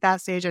would say at that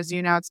stage, as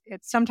you know,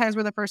 it's sometimes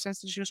we're the first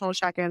institutional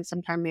check-in,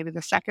 sometimes maybe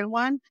the second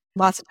one.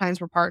 Lots of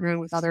times we're partnering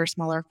with other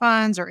smaller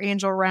funds or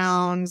angel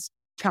rounds,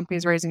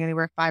 companies raising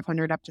anywhere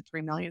 500 up to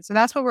 3 million. So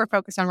that's what we're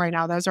focused on right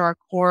now. Those are our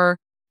core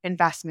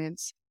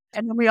investments.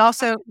 And then we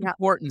also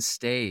important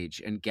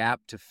stage and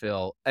gap to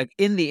fill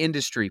in the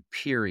industry,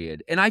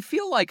 period. And I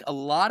feel like a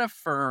lot of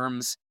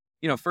firms,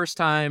 first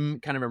time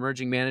kind of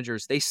emerging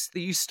managers,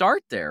 you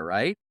start there,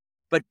 right?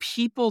 But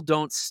people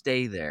don't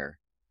stay there.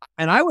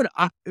 And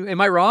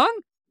am I wrong?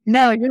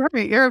 No, you're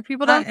right.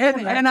 People don't.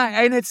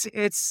 And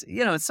it's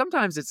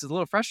sometimes it's a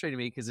little frustrating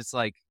to me because it's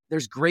like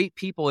there's great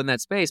people in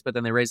that space, but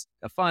then they raise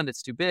a fund,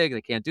 it's too big,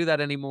 they can't do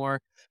that anymore.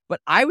 But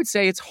I would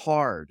say it's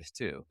hard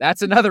too.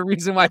 That's another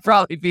reason why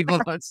probably people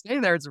don't stay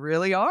there. It's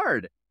really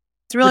hard.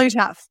 It's really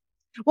tough.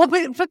 Well,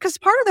 but because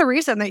part of the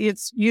reason that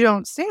you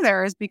don't stay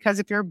there is because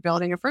if you're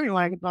building a firm, you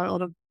want to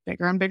build a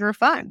bigger and bigger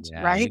fund,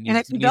 right? And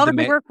if you build a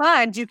bigger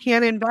fund, you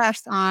can't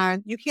invest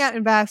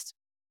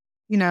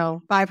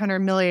 500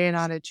 million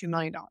on a $2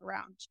 million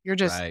round. You're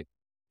just, right.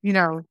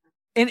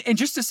 And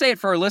just to say it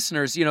for our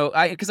listeners,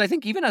 because I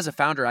think even as a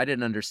founder, I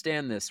didn't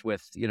understand this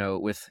with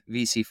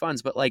VC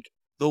funds, but like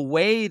the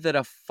way that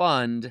a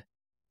fund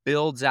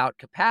builds out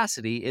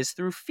capacity is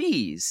through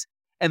fees.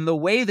 And the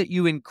way that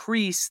you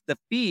increase the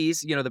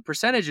fees, the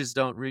percentages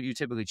you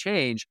typically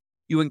change.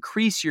 You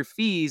increase your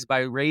fees by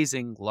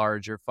raising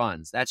larger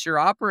funds. That's your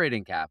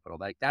operating capital.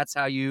 Like that's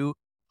how you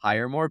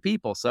hire more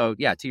people. So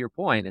yeah, to your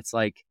point, it's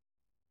like,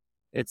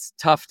 it's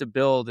tough to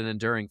build an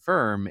enduring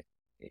firm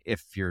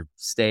if you're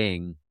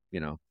staying,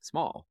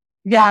 small.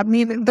 Yeah. I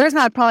mean, there's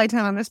not probably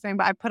time on this thing,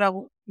 but I put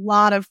a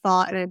lot of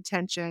thought and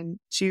attention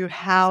to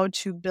how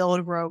to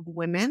build Rogue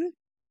Women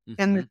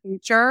in the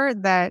future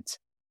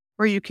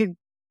where you could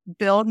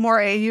build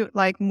more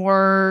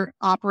more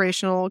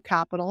operational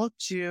capital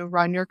to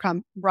run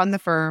the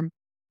firm,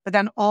 but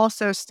then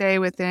also stay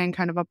within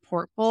kind of a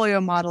portfolio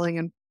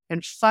modeling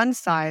and fund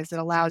size that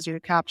allows you to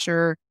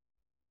capture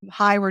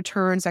high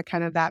returns at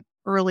kind of that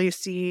early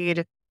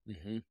seed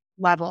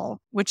level,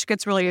 which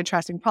gets really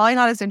interesting. Probably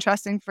not as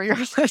interesting for your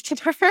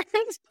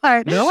listeners,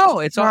 but no,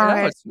 it's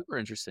super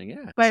interesting.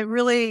 Yeah, but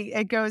really,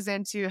 it goes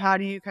into how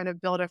do you kind of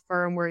build a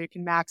firm where you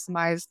can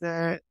maximize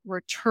the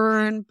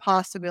return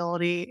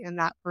possibility in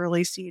that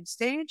early seed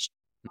stage,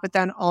 but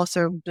then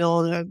also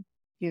build a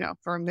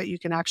firm that you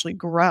can actually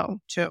grow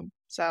too.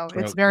 So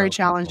it's Grow, very grow.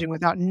 challenging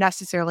without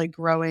necessarily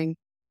growing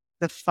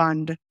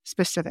the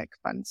specific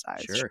fund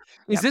size. Sure.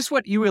 Yep. Is this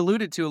what you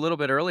alluded to a little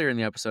bit earlier in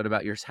the episode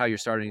about how you're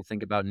starting to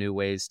think about new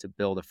ways to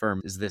build a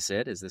firm? Is this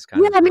it? Is this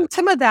kind of I mean,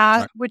 some of that,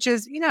 Right. which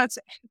is,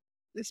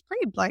 it's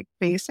pretty like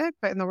basic,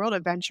 but in the world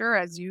of venture,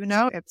 as you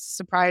know, it's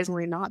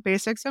surprisingly not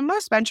basic. So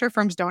most venture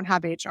firms don't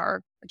have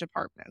HR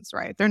departments,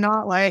 right? They're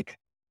not like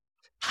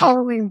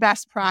following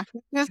best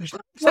practices.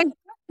 Like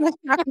best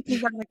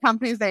practices are the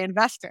companies they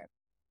invest in,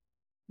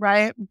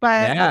 right?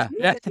 But Yeah.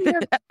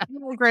 they're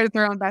really great at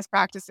their own best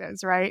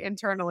practices, right?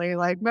 Internally,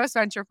 like most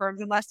venture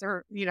firms, unless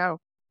they're,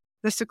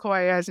 the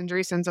Sequoias and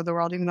Dreesens of the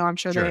world, even though I'm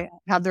sure Sure. they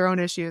have their own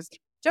issues,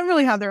 don't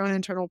really have their own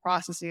internal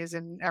processes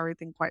and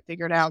everything quite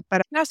figured out.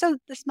 But so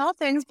the small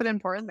things, but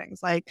important things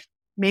like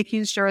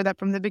making sure that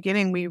from the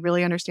beginning, we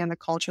really understand the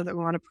culture that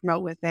we want to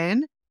promote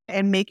within,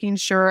 and making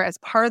sure as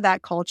part of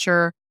that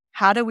culture,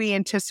 how do we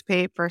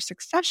anticipate for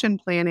succession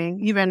planning,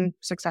 even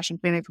succession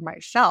planning for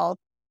myself,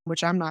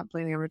 which I'm not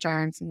planning on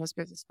retiring from this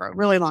business for a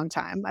really long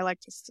time.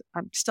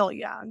 I'm still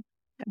young.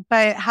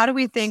 But how do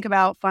we think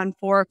about Fund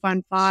 4,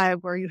 Fund 5,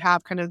 where you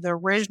have kind of the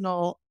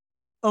original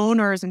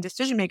owners and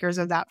decision makers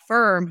of that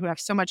firm who have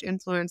so much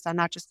influence on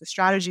not just the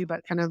strategy,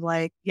 but kind of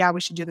like, yeah, we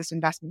should do this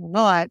investment or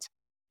not.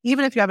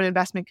 Even if you have an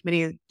investment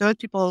committee, those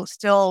people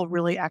still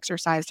really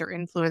exercise their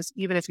influence,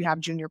 even if you have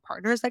junior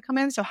partners that come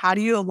in. So how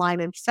do you align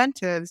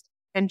incentives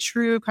and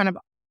true kind of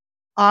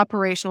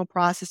operational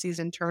processes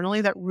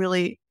internally that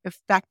really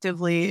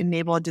effectively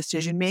enable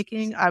decision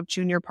making of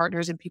junior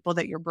partners and people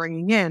that you're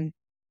bringing in?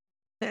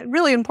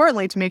 Really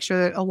importantly, to make sure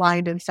that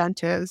aligned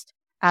incentives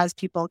as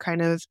people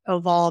kind of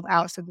evolve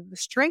out so that the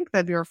strength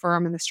of your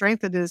firm and the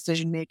strength of the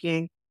decision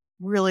making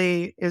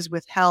really is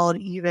withheld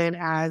even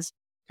as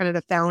kind of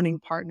the founding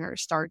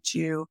partners start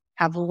to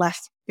have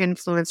less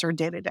influence or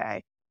day to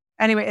day.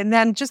 Anyway, and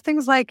then just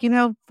things like,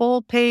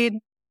 full paid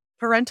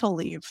parental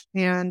leave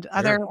and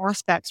other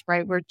aspects,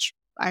 right? Which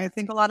I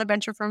think a lot of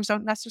venture firms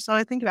don't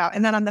necessarily think about.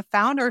 And then on the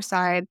founder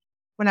side,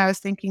 when I was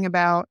thinking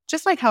about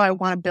just like how I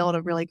want to build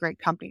a really great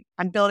company,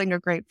 I'm building a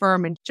great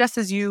firm. And just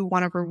as you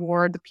want to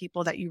reward the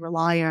people that you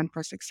rely on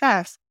for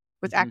success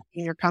with equity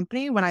in your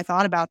company, when I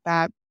thought about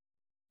that,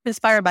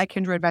 inspired by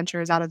Kindred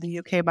Ventures out of the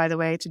UK, by the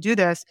way, to do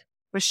this,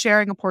 was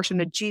sharing a portion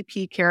of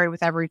GP carry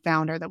with every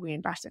founder that we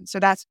invest in. So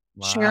that's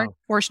sharing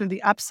a portion of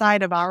the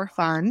upside of our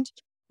fund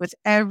with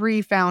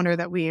every founder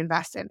that we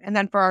invest in. And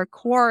then for our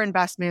core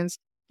investments,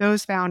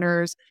 those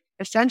founders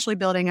essentially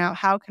building out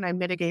how can I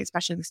mitigate,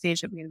 especially the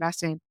stage that we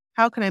invest in,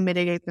 how can I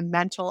mitigate the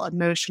mental,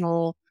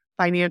 emotional,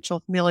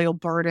 financial, familial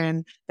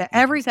burden that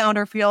every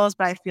founder feels,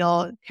 but I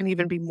feel can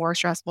even be more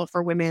stressful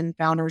for women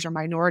founders or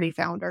minority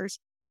founders.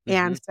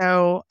 And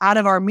so out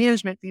of our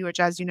management fee, which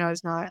as you know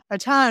is not a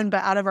ton,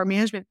 but out of our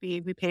management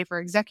fee, we pay for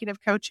executive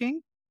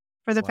coaching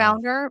for the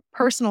founder,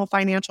 personal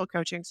financial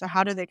coaching. So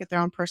how do they get their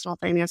own personal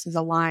finances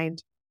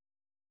aligned?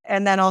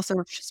 And then also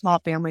small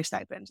family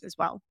stipends as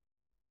well.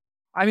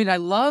 I mean, I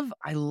love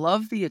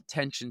the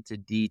attention to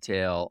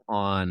detail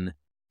on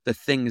the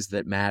things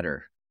that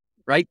matter,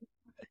 right?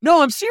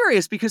 No, I'm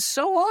serious because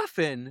so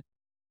often,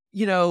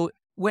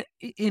 when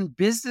in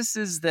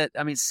businesses that,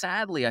 I mean,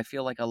 sadly, I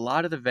feel like a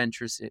lot of the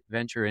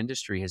venture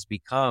industry has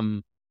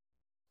become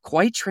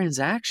quite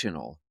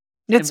transactional.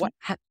 And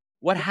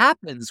what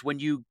happens when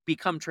you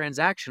become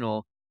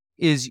transactional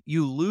is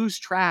you lose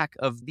track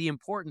of the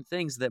important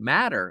things that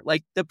matter,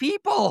 like the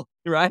people,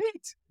 right?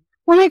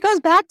 Well, it goes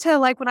back to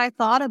like when I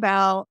thought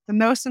about the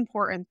most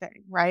important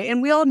thing, right?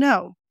 And we all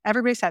know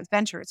everybody says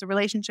venture, it's a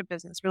relationship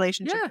business,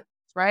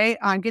 right?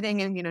 On getting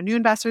in, new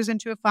investors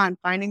into a fund,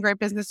 finding great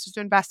businesses to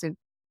invest in,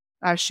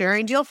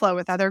 sharing deal flow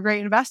with other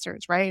great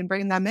investors, right? And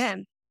bringing them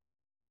in.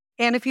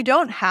 And if you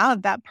don't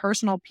have that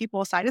personal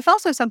people side, it's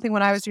also something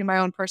when I was doing my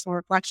own personal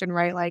reflection,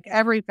 right? Like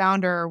every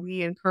founder,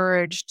 we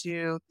encourage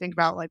to think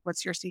about like,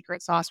 what's your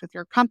secret sauce with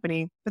your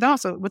company, but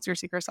also what's your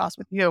secret sauce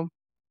with you?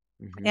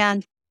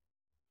 And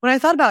when I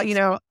thought about,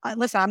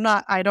 listen,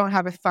 I don't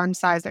have a fund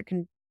size that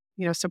can,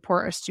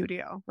 support a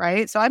studio,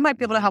 right? So I might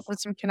be able to help with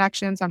some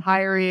connections on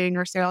hiring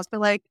or sales, but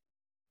like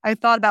I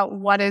thought about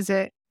what is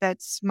it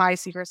that's my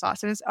secret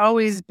sauce? And it's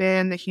always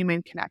been the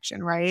human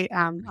connection, right?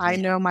 I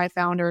know my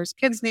founders'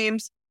 kids'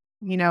 names.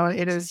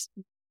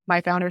 My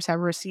founders have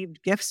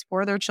received gifts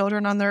for their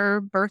children on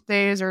their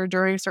birthdays or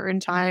during certain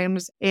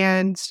times.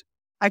 And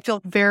I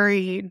feel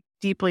very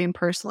deeply and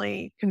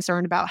personally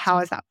concerned about how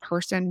is that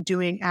person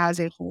doing as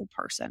a whole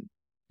person.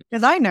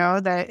 Because I know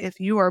that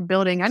if you are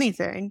building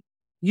anything,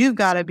 you've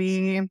got to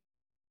be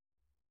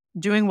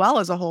doing well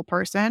as a whole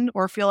person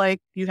or feel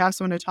like you have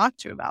someone to talk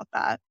to about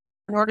that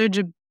in order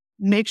to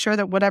make sure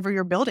that whatever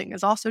you're building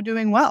is also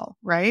doing well,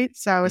 right?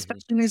 So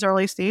especially in these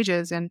early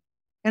stages. And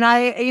I,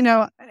 in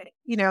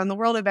the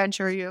world of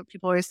venture,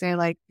 people always say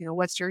like,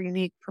 what's your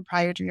unique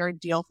proprietary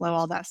deal flow,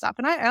 all that stuff.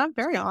 And I'm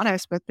very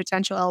honest with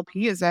potential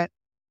LPs that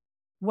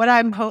what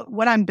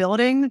I'm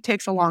building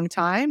takes a long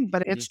time,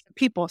 but it's the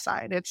people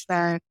side. It's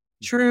the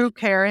true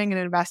caring and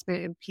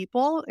investment in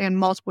people in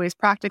multiple ways,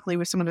 practically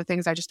with some of the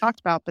things I just talked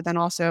about, but then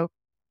also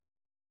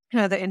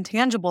the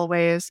intangible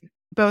ways,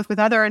 both with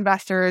other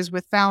investors,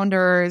 with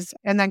founders,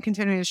 and then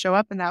continuing to show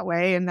up in that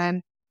way. And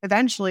then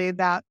eventually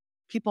that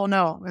people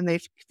know and they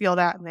feel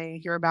that and they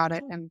hear about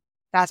it. And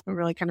that's what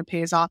really kind of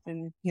pays off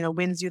and,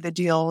 wins you the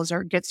deals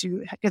or gets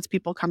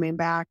people coming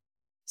back.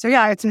 So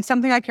yeah, it's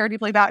something I care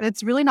deeply about.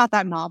 It's really not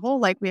that novel.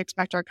 Like we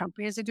expect our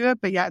companies to do it,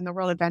 but yet in the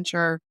world of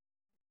venture,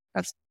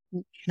 that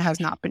has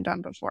not been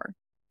done before.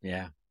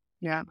 Yeah.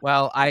 Yeah.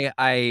 Well, I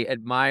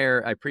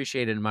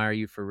appreciate and admire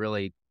you for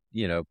really,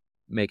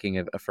 making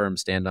a firm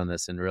stand on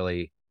this and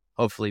really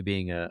hopefully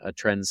being a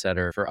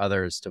trendsetter for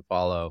others to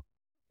follow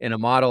in a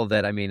model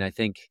that, I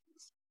think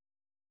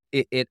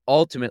it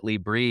ultimately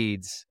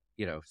breeds,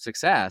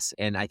 success.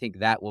 And I think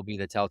that will be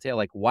the telltale.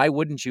 Like, why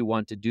wouldn't you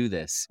want to do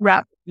this?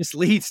 Right. This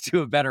leads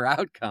to a better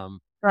outcome.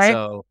 Right.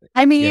 So,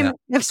 if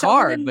it's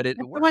hard, but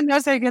someone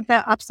knows they get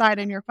that upside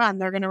in your fund,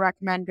 they're going to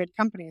recommend good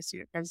companies to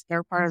you because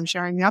they're part of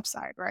sharing the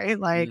upside, right?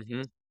 Like,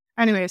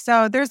 anyway,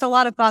 so there's a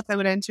lot of thought that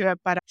went into it,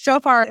 but so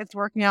far it's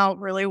working out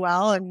really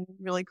well and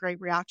really great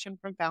reaction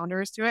from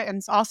founders to it. And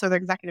it's also the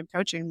executive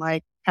coaching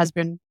has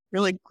been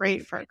really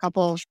great for a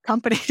couple of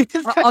companies.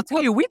 I'll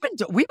tell you,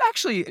 we've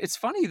actually, it's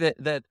funny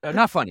that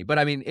not funny, but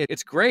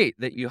it's great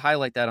that you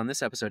highlight that on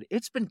this episode.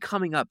 It's been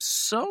coming up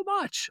so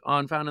much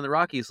on Found in the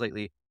Rockies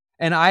lately.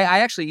 And I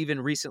actually even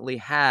recently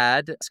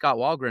had Scott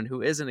Walgren,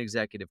 who is an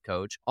executive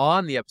coach,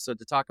 on the episode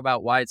to talk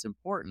about why it's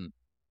important.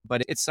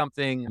 But it's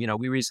something,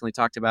 we recently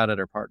talked about at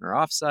our partner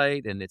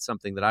offsite, and it's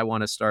something that I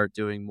want to start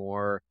doing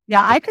more.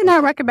 Yeah, I could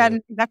not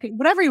recommend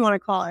whatever you want to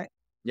call it.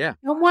 Yeah.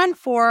 One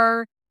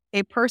for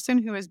a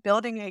person who is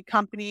building a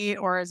company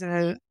or is in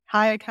a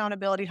high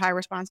accountability, high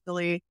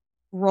responsibility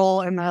role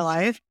in their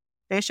life.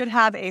 They should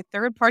have a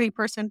third-party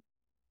person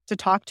to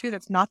talk to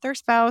that's not their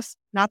spouse,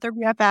 not their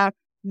BFF,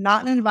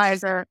 not an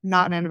advisor,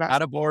 not an investor.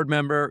 Not a board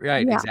member.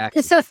 Right, yeah.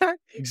 Exactly. So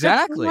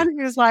exactly. Someone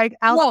who's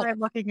outside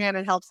looking in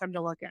and helps them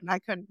to look in. I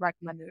couldn't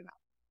recommend it enough.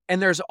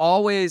 And there's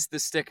always the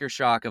sticker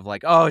shock of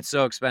oh, it's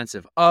so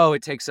expensive. Oh,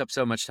 it takes up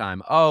so much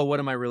time. Oh, what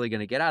am I really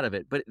going to get out of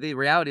it? But the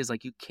reality is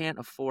you can't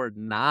afford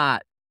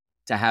not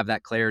to have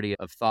that clarity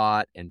of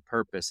thought and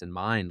purpose in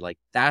mind.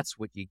 That's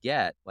what you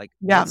get.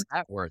 What's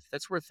that worth?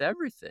 That's worth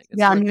everything.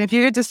 If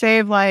you get to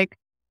save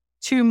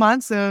 2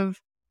 months of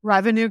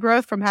revenue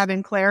growth from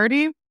having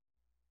clarity,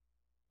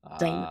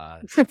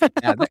 and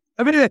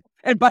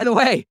by the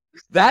way,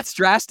 that's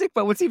drastic,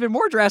 but what's even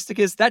more drastic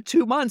is that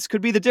 2 months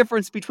could be the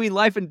difference between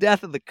life and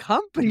death of the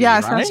company.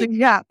 Yeah,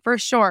 right? For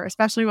sure,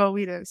 especially what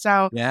we do.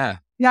 So yeah,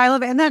 I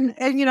love it. And then,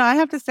 I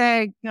have to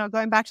say,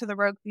 going back to the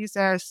Rogue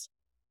thesis,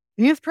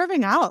 it's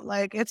proving out.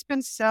 It's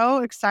been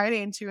so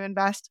exciting to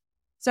invest.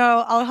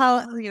 So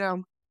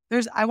I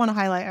want to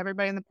highlight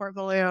everybody in the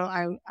portfolio.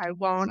 I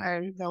won't.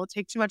 That will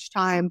take too much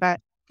time, but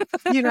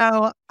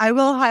I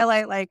will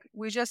highlight,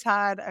 we just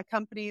had a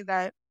company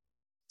out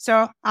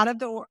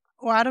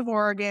of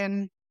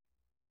Oregon,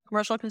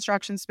 commercial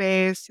construction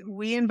space.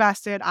 We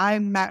invested. I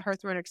met her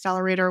through an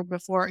accelerator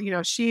before,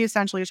 she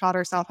essentially taught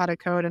herself how to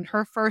code. And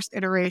her first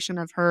iteration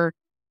of her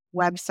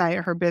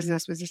website, her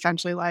business was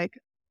essentially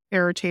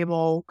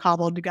Airtable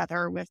cobbled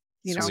together with,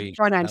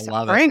 front end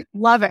stuff, right?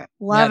 Love it.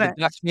 Love it.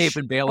 Duct tape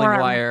and baling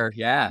wire.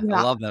 Yeah.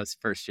 I love those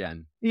first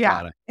gen.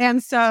 Yeah.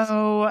 And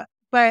so,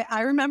 but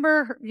I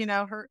remember,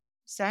 her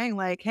saying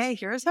hey,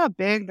 here's how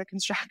big the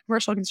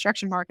commercial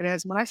construction market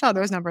is. When I saw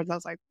those numbers, I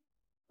was like,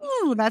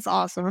 oh, that's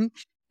awesome.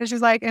 And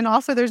she's and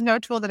also there's no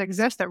tool that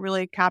exists that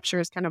really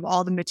captures kind of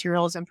all the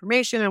materials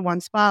information in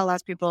one spot,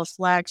 allows people to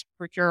select,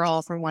 procure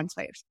all from one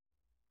place.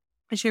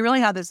 And she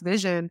really had this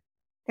vision.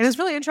 And it's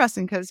really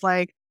interesting because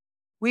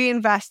we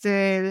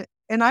invested,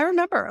 and I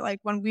remember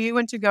when we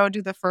went to go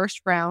do the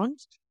first round,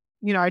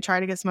 I tried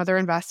to get some other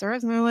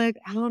investors and they're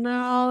I don't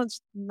know,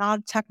 it's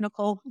not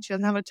technical. She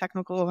doesn't have a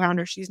technical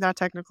founder. She's not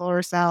technical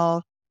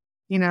herself.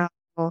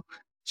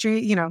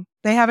 She,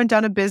 they haven't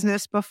done a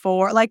business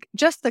before.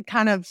 Just the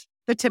kind of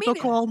the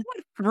typical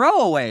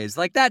throwaways.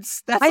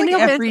 That's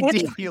every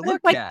deal you look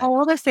at.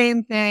 All the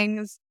same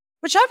things,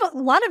 which a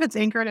lot of it's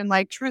anchored in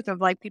truth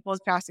of people's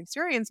past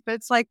experience, but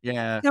it's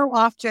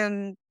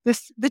often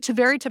the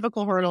very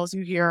typical hurdles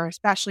you hear,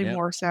 especially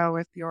more so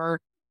if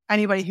you're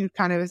anybody who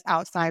kind of is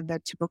outside the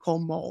typical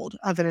mold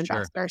of an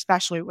investor,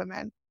 especially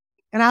women.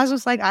 And I was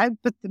just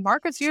but the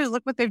market's huge.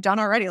 Look what they've done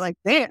already.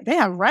 They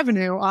have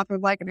revenue off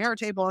of an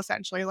Airtable,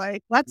 essentially.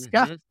 Let's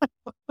go.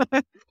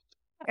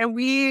 And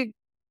we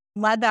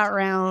led that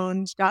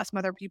round, got some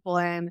other people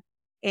in.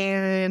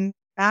 And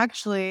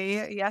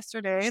actually,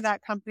 yesterday,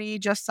 that company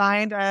just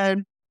signed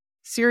a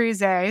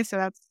Series A. So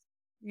that's,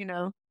 been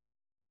a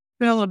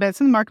little bit.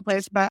 It's in the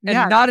marketplace, but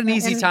not an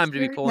easy time to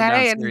be pulling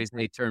down Series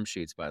A term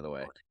sheets, by the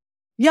way.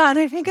 Yeah, and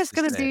I think it's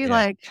going to be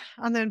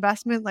on the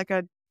investment,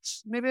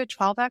 maybe a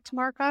 12x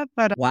markup.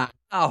 But wow,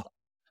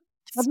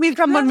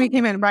 from when we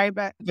came in, right?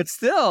 But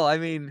still,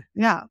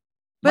 yeah.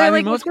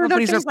 But most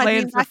companies are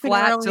playing for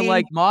flat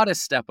to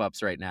modest step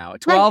ups right now.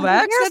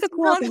 12x. Here's the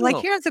cool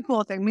thing. Here's the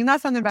cool thing.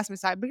 That's on the investment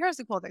side, but here's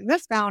the cool thing.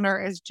 This founder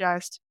is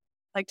just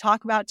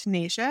talk about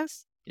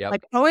tenacious.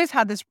 Yep. Always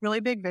had this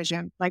really big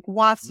vision.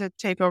 Wants to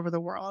take over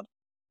the world.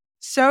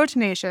 so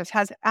tenacious,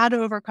 has had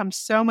to overcome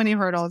so many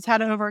hurdles, had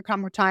to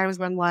overcome times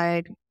when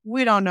like,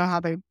 we don't know how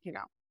they,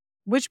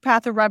 which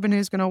path of revenue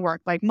is going to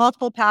work, like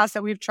multiple paths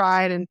that we've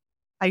tried. And,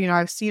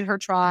 I've seen her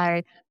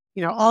try,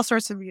 all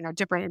sorts of,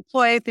 different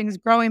employee things,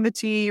 growing the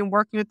team,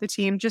 working with the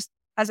team, just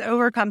has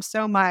overcome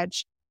so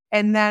much.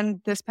 And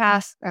then this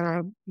past, I don't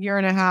know, year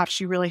and a half,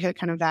 she really hit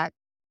kind of that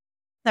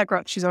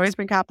growth. She's always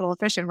been capital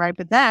efficient, right?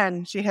 But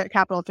then she hit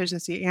capital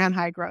efficiency and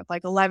high growth,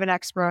 like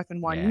 11x growth in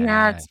 1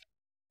 year.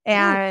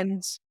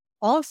 And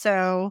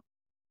also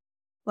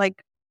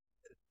like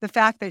the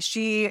fact that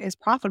she is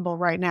profitable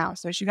right now.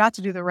 So she got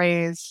to do the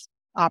raise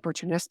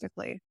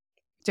opportunistically.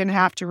 Didn't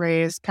have to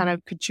raise, kind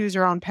of could choose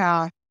her own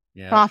path,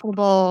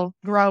 profitable,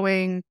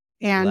 growing.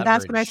 And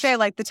that's when I say,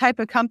 like, the type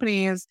of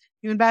company is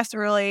you invest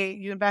early,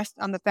 you invest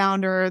on the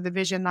founder, the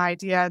vision, the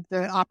idea,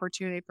 the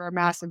opportunity for a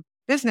massive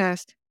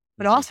business,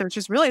 but also it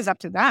just really is up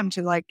to them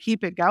to like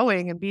keep it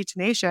going and be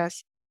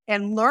tenacious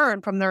and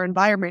learn from their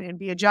environment and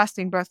be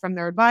adjusting both from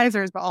their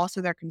advisors, but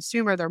also their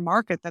consumer, their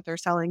market that they're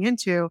selling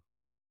into.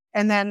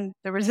 And then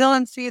the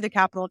resiliency, the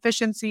capital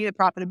efficiency, the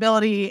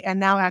profitability, and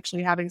now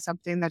actually having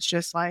something that's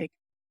just like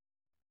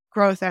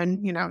growth and,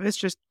 it's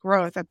just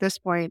growth at this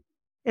point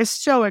is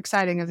so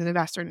exciting as an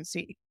investor to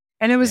see.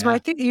 And it was, I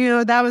think,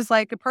 that was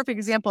like a perfect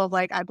example of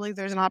like, I believe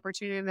there's an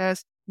opportunity in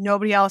this.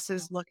 Nobody else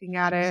is looking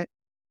at it.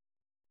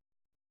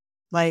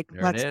 Like,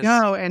 let's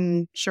go.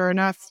 And sure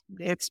enough,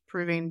 it's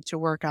proving to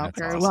work out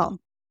very well.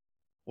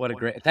 What a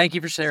great, thank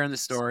you for sharing the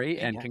story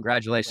and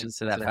congratulations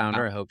to that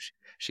founder. I hope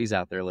she's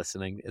out there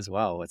listening as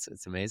well.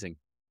 It's amazing.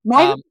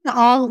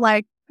 All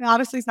like,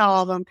 obviously it's not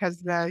all of them because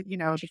the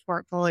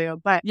portfolio,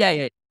 but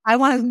I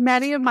want as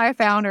many of my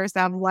founders to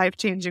have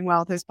life-changing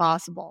wealth as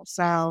possible.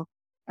 So,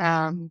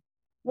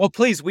 well,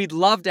 please, we'd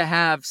love to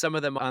have some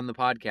of them on the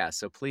podcast.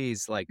 So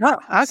please,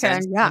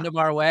 send them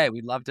our way.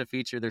 We'd love to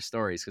feature their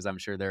stories because I'm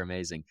sure they're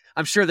amazing.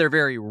 I'm sure they're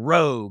very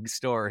rogue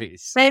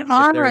stories. They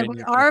are very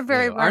rogue.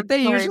 Aren't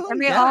they usually? And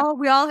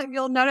we all,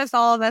 you'll notice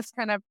all of us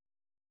kind of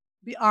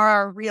are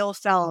our real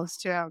selves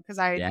too. Because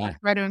I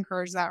try to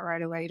encourage that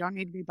right away. You don't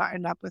need to be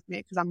buttoned up with me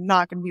because I'm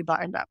not going to be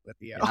buttoned up with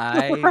you.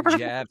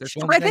 There's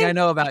one thing I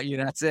know about you.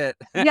 That's it.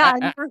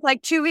 And for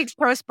like 2 weeks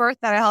post birth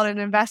that I held an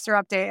investor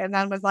update and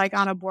then was like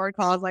on a board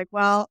call. I was like,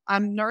 well,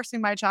 I'm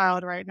nursing my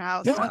child right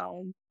now.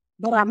 So,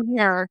 but I'm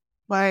here.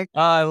 Like,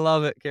 I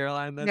love it,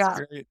 Caroline. That's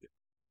great.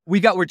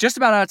 We're just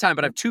about out of time,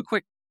 but I have 2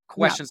 quick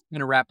questions to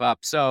kind of wrap up.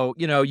 So,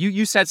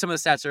 you said some of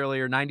the stats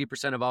earlier,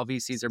 90% of all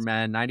VCs are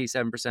men,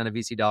 97% of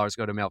VC dollars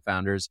go to male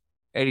founders,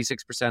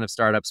 86% of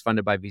startups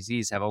funded by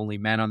VCs have only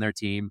men on their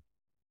team.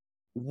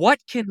 What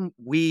can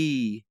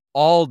we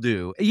all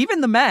do? Even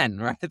the men,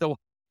 right?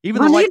 We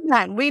need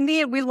men.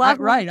 We love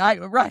right.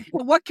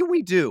 Well, what can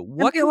we do?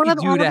 What can we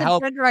do to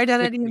help gender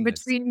identity in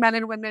between men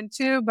and women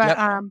too? But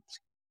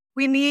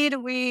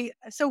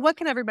so what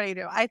can everybody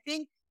do? I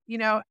think,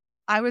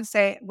 I would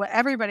say what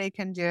everybody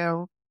can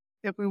do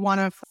if we want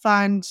to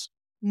fund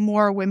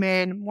more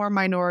women, more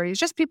minorities,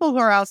 just people who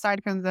are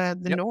outside kind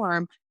of the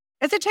norm,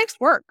 is it takes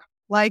work.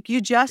 Like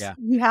you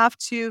have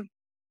to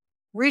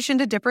reach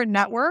into different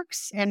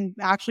networks and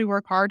actually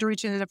work hard to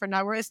reach into different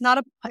networks.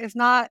 It's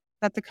not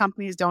that the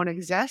companies don't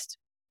exist.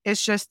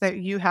 It's just that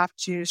you have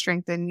to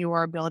strengthen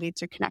your ability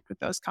to connect with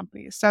those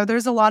companies. So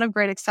there's a lot of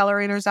great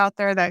accelerators out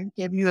there that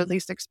give you at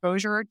least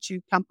exposure to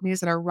companies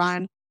that are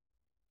run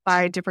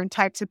by different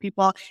types of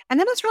people. And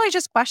then it's really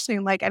just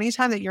questioning, like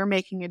anytime that you're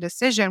making a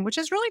decision, which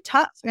is really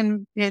tough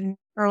in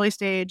early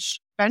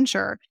stage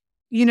venture,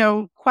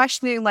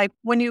 questioning, like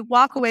when you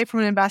walk away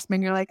from an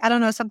investment, you're like, I don't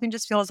know, something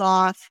just feels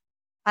off.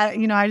 I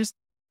just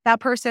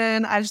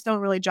don't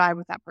really jive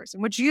with that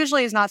person, which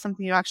usually is not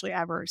something you actually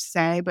ever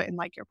say, but in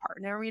like your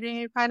partner meeting,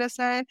 you kind of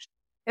say,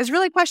 is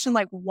really question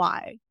like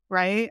why,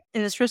 right?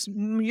 And it's just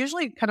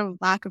usually kind of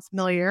lack of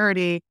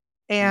familiarity.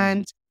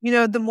 And,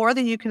 the more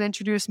that you can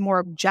introduce more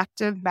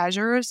objective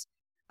measures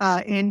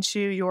into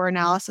your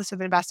analysis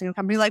of investing in a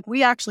company, like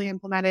we actually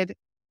implemented,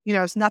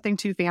 it's nothing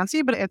too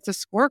fancy, but it's a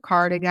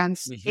scorecard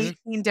against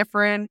 18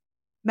 different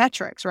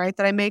metrics, right?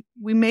 That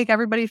we make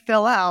everybody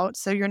fill out.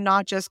 So you're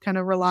not just kind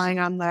of relying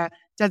on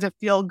does it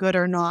feel good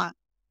or not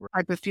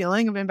type of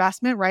feeling of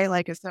investment, right?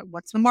 Like,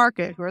 what's the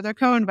market? Who are the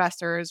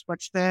co-investors?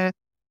 What's the,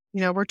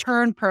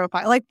 return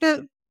profile?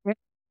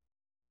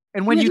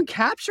 And when you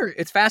capture,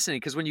 it's fascinating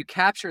because when you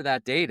capture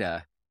that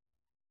data,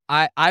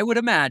 I would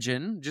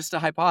imagine, just a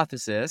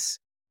hypothesis,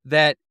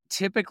 that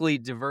typically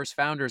diverse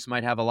founders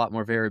might have a lot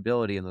more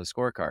variability in those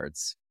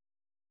scorecards.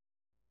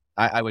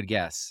 I would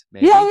guess.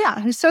 Maybe.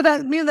 Yeah. So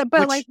that means that,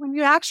 but like when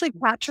you actually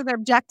capture the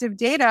objective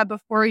data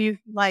before you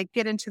like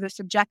get into the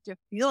subjective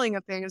feeling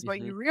of things,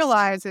 what you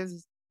realize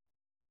is,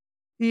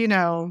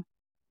 you're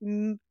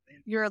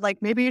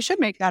like, maybe you should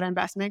make that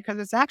investment because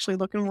it's actually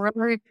looking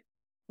really,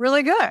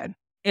 really good.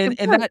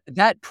 And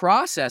that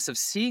process of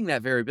seeing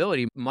that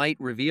variability might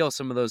reveal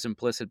some of those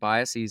implicit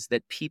biases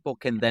that people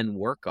can then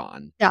work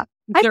on. Yeah.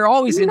 They're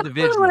always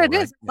individual. What it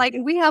is. Like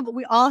we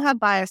all have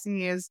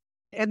biases.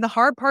 And the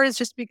hard part is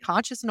just be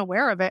conscious and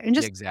aware of it and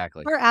just start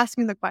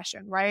asking the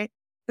question, right?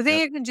 The thing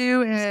you can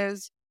do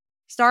is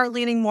start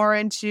leaning more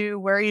into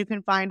where you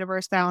can find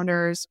diverse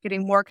founders,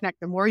 getting more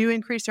connected. The more you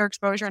increase your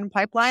exposure in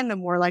pipeline, the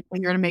more likely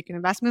you're going to make an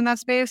investment in that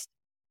space.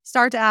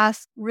 Start to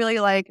ask really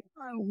like,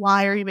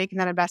 why are you making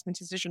that investment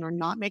decision or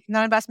not making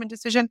that investment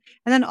decision?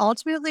 And then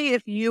ultimately,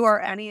 if you are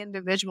any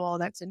individual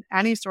that's in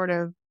any sort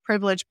of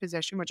privileged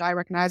position, which I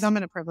recognize I'm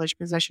in a privileged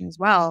position as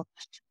well,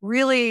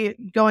 really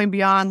going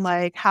beyond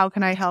like, how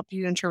can I help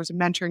you in terms of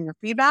mentoring or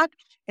feedback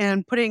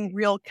and putting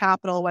real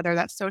capital, whether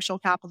that's social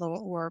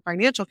capital or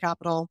financial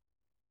capital,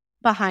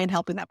 behind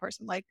helping that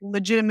person, like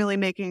legitimately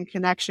making a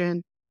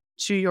connection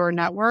to your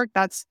network.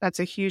 That's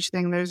a huge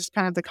thing. There's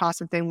kind of the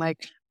constant thing,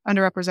 like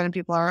underrepresented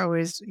people are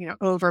always,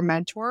 over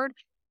mentored,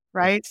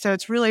 right? So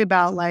it's really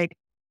about like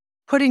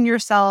putting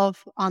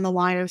yourself on the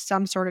line of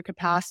some sort of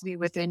capacity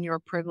within your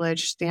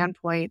privileged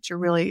standpoint to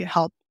really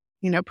help,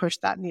 push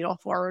that needle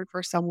forward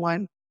for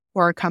someone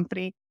or a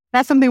company.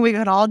 That's something we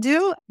could all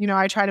do.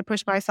 I try to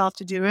push myself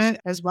to do it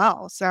as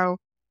well. So,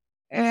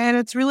 and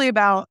it's really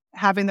about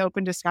having the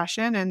open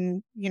discussion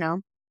and,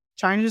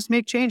 trying to just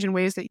make change in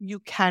ways that you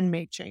can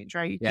make change,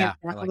 right? You can't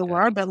tackle the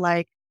world, but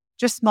like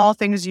just small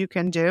things you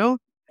can do.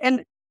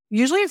 And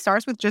usually it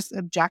starts with just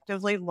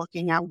objectively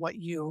looking at what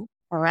you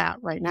are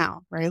at right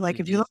now, right? Like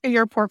if you look at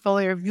your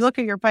portfolio, if you look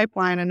at your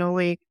pipeline and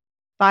only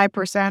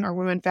 5% are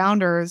women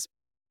founders,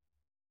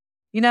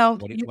 what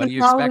do you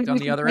expect on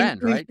the other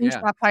end, right?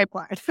 Yeah. That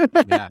pipeline.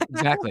 Yeah,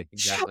 exactly.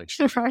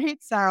 Right.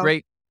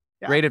 So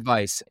Great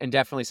advice, and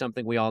definitely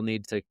something we all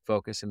need to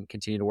focus and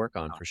continue to work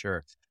on for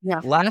sure. Yeah.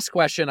 Last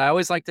question. I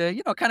always like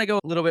to, kind of go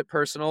a little bit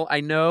personal.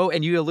 I know,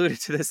 and you alluded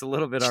to this a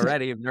little bit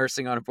already of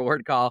nursing on a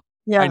board call.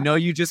 Yeah. I know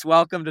you just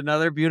welcomed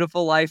another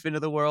beautiful life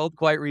into the world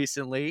quite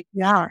recently.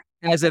 Yeah.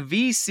 As a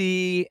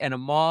VC and a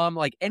mom,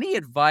 like any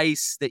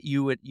advice that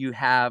you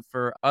have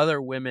for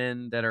other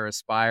women that are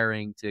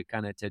aspiring to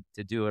kind of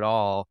to do it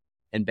all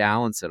and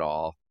balance it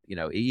all,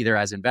 either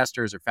as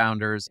investors or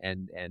founders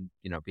and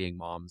being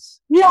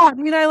moms? Yeah.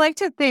 I like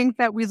to think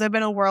that we live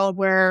in a world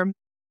where,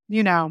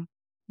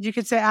 you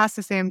could ask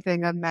the same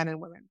thing of men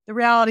and women. The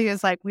reality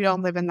is like, we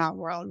don't live in that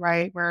world,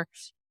 right? Where,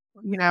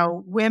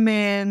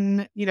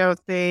 women, if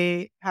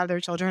they have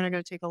their children, are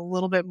going to take a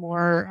little bit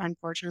more,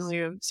 unfortunately,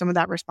 of some of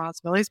that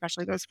responsibility,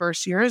 especially those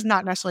first years,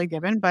 not necessarily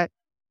given, but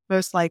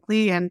most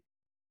likely. And,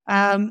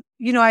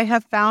 I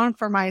have found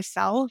for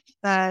myself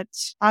that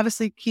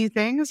obviously key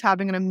things,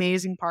 having an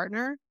amazing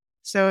partner.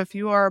 So if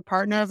you are a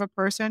partner of a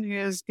person who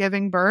is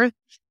giving birth,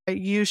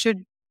 you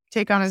should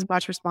take on as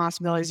much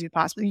responsibility as you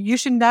possibly. You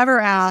should never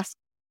ask,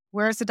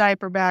 where's the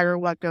diaper bag or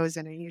what goes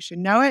in it? You should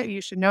know it.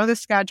 You should know the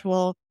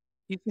schedule.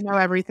 You should know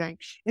everything.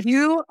 If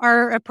you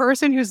are a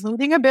person who's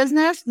leading a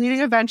business,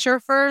 leading a venture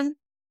firm,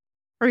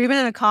 or even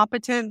in a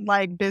competent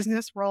like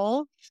business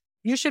role,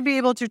 you should be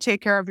able to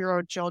take care of your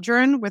own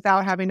children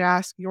without having to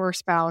ask your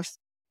spouse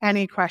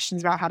any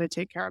questions about how to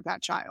take care of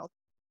that child.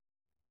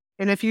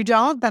 And if you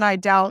don't, then I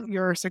doubt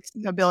your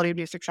ability to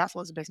be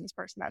successful as a business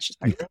person. That's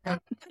just like, I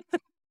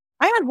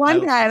had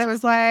one guy that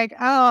was like,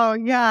 oh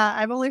yeah,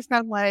 I've only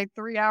spent like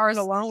 3 hours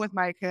alone with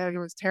my kid. It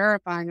was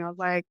terrifying. I was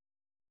like,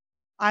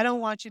 I don't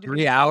want you to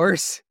 3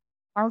 hours.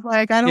 I was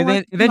like, I don't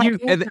want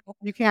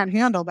you can't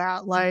handle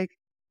that. Like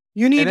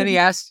you need to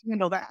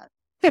handle that.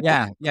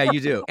 Yeah, you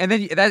do. And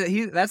then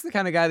that's the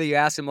kind of guy that you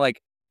ask him,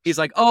 like, he's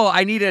like, oh,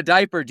 I need a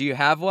diaper. Do you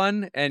have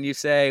one? And you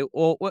say,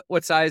 well,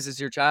 what size is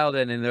your child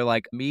in? And they're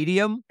like,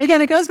 medium. Again,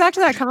 it goes back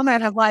to that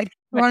comment of like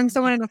throwing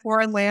someone in a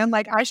foreign land.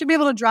 Like I should be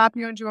able to drop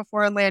you into a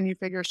foreign land. You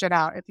figure shit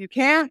out. If you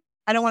can't,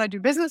 I don't want to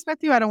do business with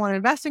you. I don't want to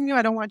invest in you.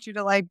 I don't want you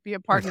to like be a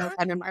partner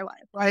in my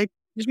life. Like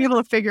you should be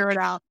able to figure it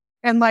out.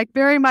 And like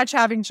very much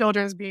having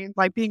children as being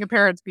a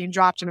parent being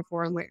dropped in a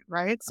foreign land,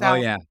 right?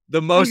 So the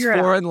most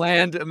foreign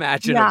land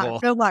imaginable. Yeah,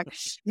 good luck.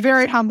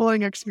 Very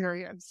humbling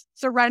experience.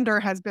 Surrender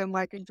has been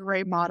like a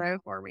great motto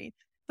for me.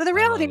 But the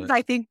reality is,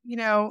 I think,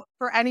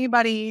 for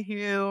anybody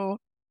who,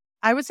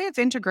 I would say it's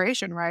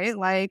integration, right?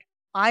 Like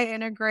I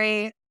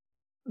integrate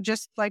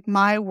just like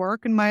my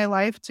work and my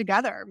life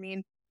together. I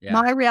mean,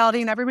 my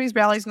reality and everybody's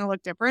reality is going to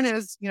look different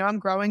is, I'm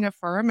growing a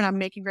firm and I'm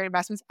making great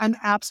investments. I'm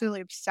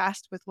absolutely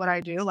obsessed with what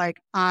I do.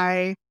 Like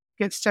I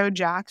get so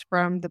jacked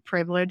from the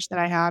privilege that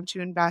I have to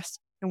invest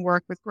and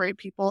work with great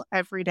people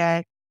every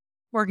day,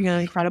 working on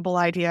incredible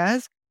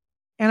ideas.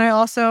 And I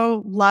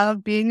also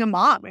love being a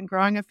mom and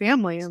growing a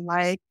family and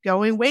like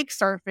going wake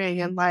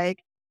surfing and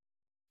like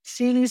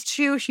seeing these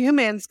two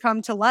humans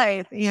come to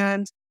life.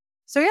 And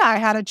so, I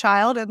had a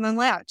child and then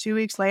 2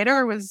 weeks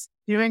later was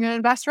doing an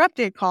investor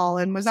update call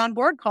and was on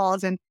board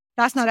calls. And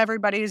that's not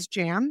everybody's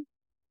jam.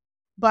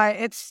 But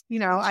it's,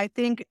 I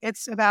think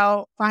it's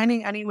about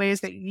finding any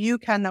ways that you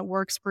can that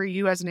works for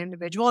you as an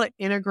individual to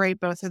integrate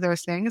both of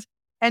those things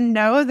and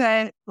know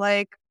that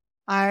like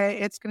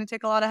it's going to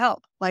take a lot of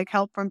help, like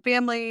help from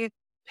family,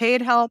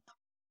 paid help.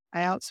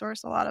 I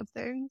outsource a lot of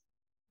things.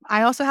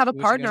 I also have a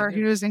partner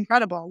who is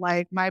incredible.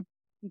 Like my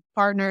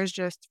partner is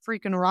just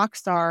freaking rock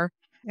star.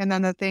 And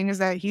then the thing is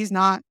that he's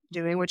not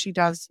doing, which he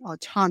does a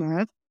ton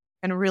of,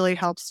 and really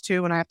helps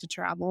too when I have to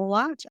travel a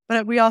lot.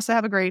 But we also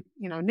have a great,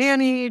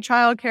 nanny,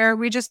 childcare.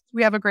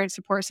 We have a great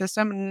support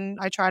system, and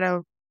I try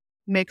to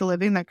make a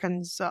living that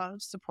can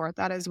support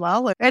that as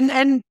well.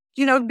 And,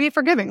 be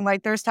forgiving.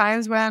 Like there's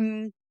times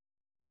when,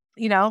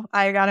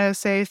 I got to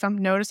say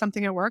no to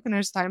something at work, and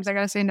there's times I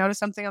got to say no to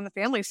something on the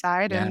family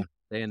side. Yeah,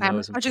 and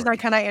as much as I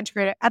kind of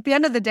integrate it, at the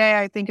end of the day,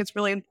 I think it's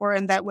really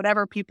important that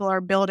whatever people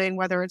are building,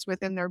 whether it's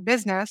within their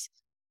business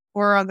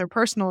or on their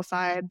personal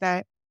side,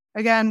 that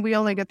again, we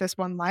only get this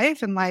one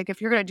life. And like, if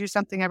you're going to do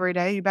something every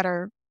day, you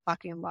better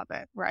fucking love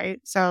it.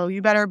 Right. So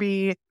you better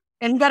be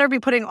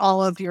putting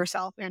all of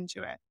yourself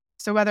into it.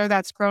 So whether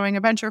that's growing a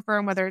venture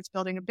firm, whether it's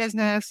building a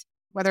business,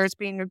 whether it's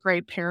being a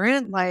great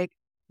parent, like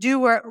do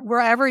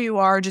wherever you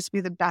are, just be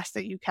the best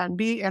that you can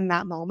be in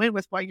that moment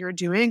with what you're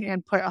doing,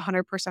 and put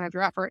 100% of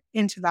your effort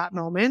into that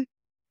moment,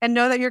 and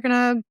know that you're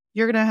going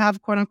to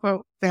have quote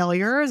unquote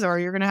failures, or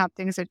you're going to have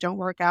things that don't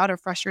work out or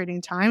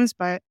frustrating times.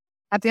 But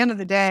at the end of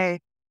the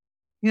day,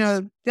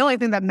 the only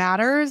thing that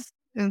matters,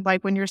 and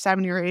like when you're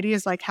 70 or 80,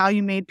 is like how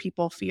you made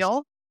people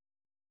feel,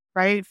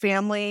 right?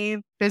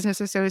 Family,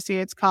 business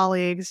associates,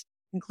 colleagues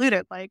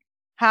included, like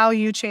how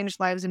you changed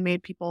lives and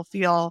made people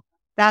feel.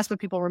 That's what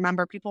people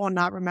remember. People will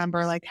not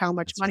remember like how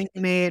much money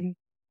you made,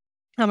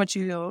 how much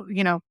people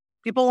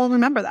will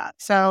remember that.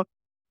 So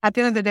at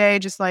the end of the day,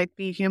 just like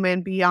be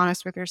human, be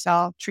honest with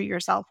yourself, treat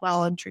yourself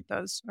well, and treat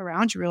those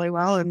around you really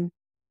well. And,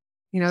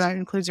 that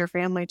includes your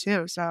family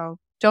too. So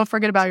don't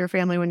forget about your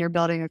family when you're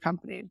building a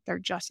company. They're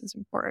just as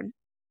important.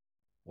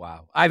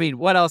 Wow. I mean,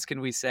 what else can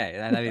we say?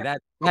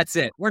 That's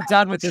it. We're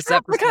done with this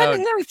episode.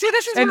 See,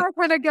 this is where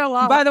we're going to go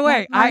on. By the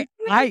way,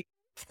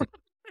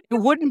 it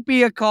wouldn't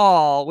be a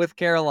call with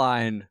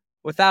Caroline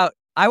without,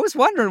 I was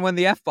wondering when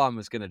the F-bomb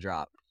was going to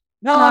drop.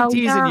 No, I'm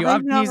teasing you.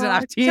 I'm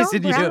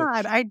teasing you.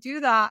 I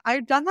do that.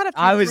 I've done that a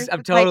few times.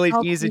 I'm totally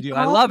teasing you.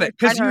 I love it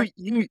because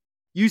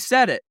you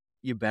said it.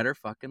 You better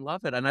fucking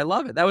love it. And I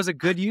love it. That was a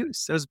good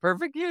use. It was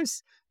perfect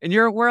use. And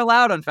we're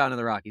allowed on Found in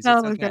the Rockies.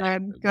 That was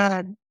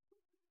good.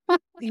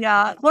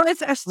 Yeah. Well,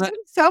 it's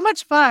so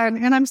much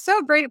fun. And I'm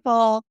so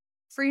grateful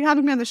for you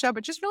having me on the show,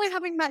 but just really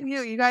having met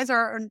you. You guys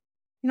are,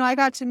 I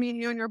got to meet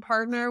you and your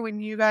partner when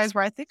you guys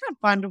were, I think, on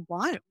Fund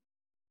 1.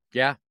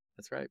 Yeah,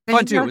 that's right.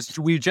 Fund 2.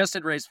 We just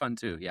had raised Fund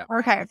 2. Yeah.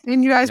 Okay.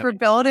 And you guys were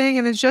building,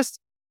 and it's just,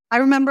 I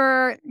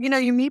remember,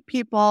 you meet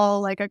people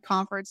like at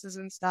conferences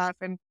and stuff,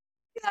 and,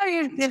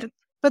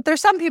 but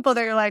there's some people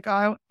that you're like,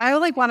 oh, I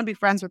like want to be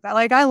friends with that.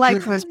 Like, I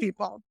like those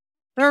people.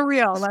 They're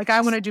real. Like, I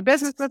want to do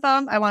business with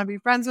them. I want to be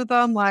friends with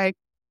them. Like,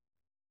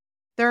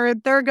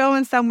 they're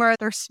going somewhere.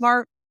 They're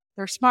smart.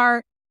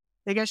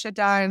 They get shit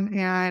done.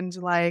 And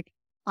like,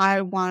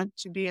 I want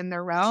to be in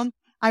their realm.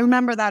 I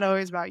remember that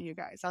always about you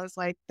guys. I was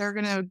like, they're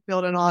going to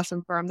build an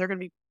awesome firm.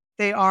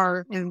 They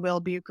are and will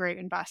be great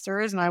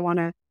investors. And I want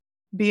to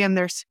be in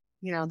their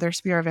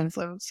sphere of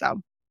influence.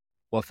 So,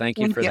 well, thank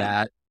you for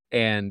that.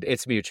 And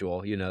it's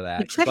mutual, you know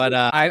that. But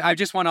I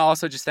just want to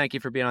also just thank you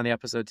for being on the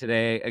episode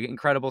today. An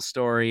incredible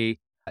story,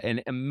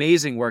 and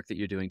amazing work that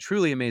you're doing,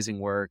 truly amazing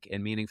work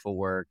and meaningful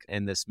work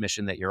in this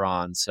mission that you're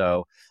on.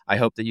 So I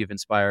hope that you've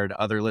inspired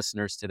other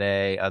listeners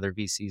today, other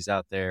VCs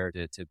out there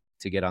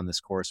to get on this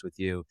course with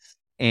you.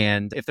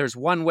 And if there's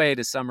one way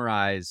to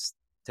summarize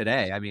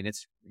today, I mean,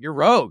 you're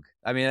rogue.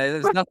 I mean,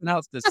 there's nothing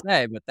else to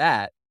say but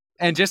that.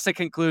 And just to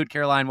conclude,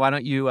 Caroline, why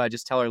don't you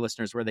just tell our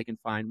listeners where they can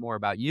find more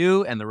about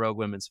you and the Rogue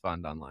Women's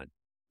Fund online?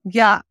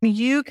 Yeah,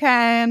 you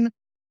can.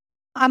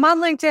 I'm on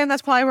LinkedIn.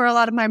 That's probably where a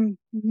lot of my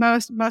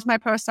most of my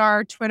posts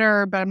are.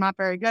 Twitter, but I'm not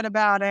very good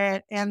about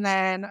it. And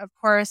then, of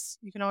course,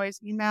 you can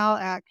always email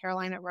at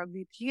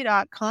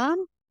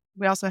caroline@roguevp.com.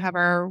 We also have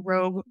our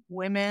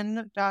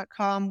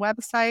roguewomen.com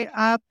website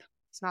up.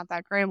 It's not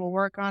that great. We'll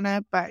work on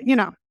it, but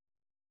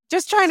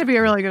just trying to be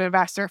a really good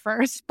investor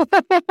first.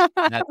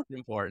 That's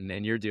important,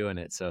 and you're doing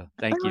it. So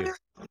thank you.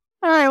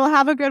 All right. Well,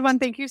 have a good one.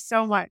 Thank you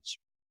so much.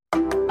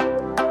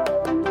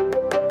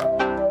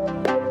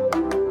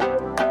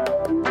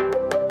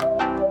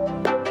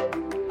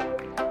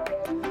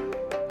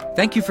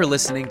 Thank you for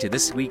listening to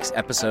this week's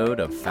episode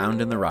of Found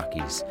in the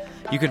Rockies.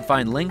 You can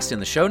find links in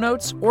the show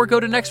notes or go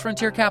to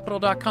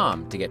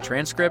nextfrontiercapital.com to get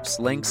transcripts,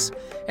 links,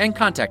 and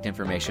contact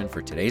information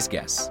for today's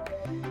guests.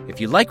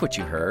 If you like what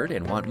you heard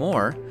and want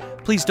more,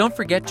 please don't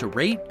forget to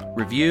rate,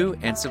 review,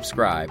 and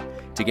subscribe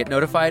to get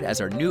notified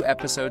as our new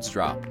episodes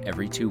drop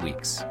every 2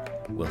 weeks.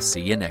 We'll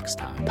see you next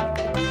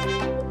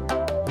time.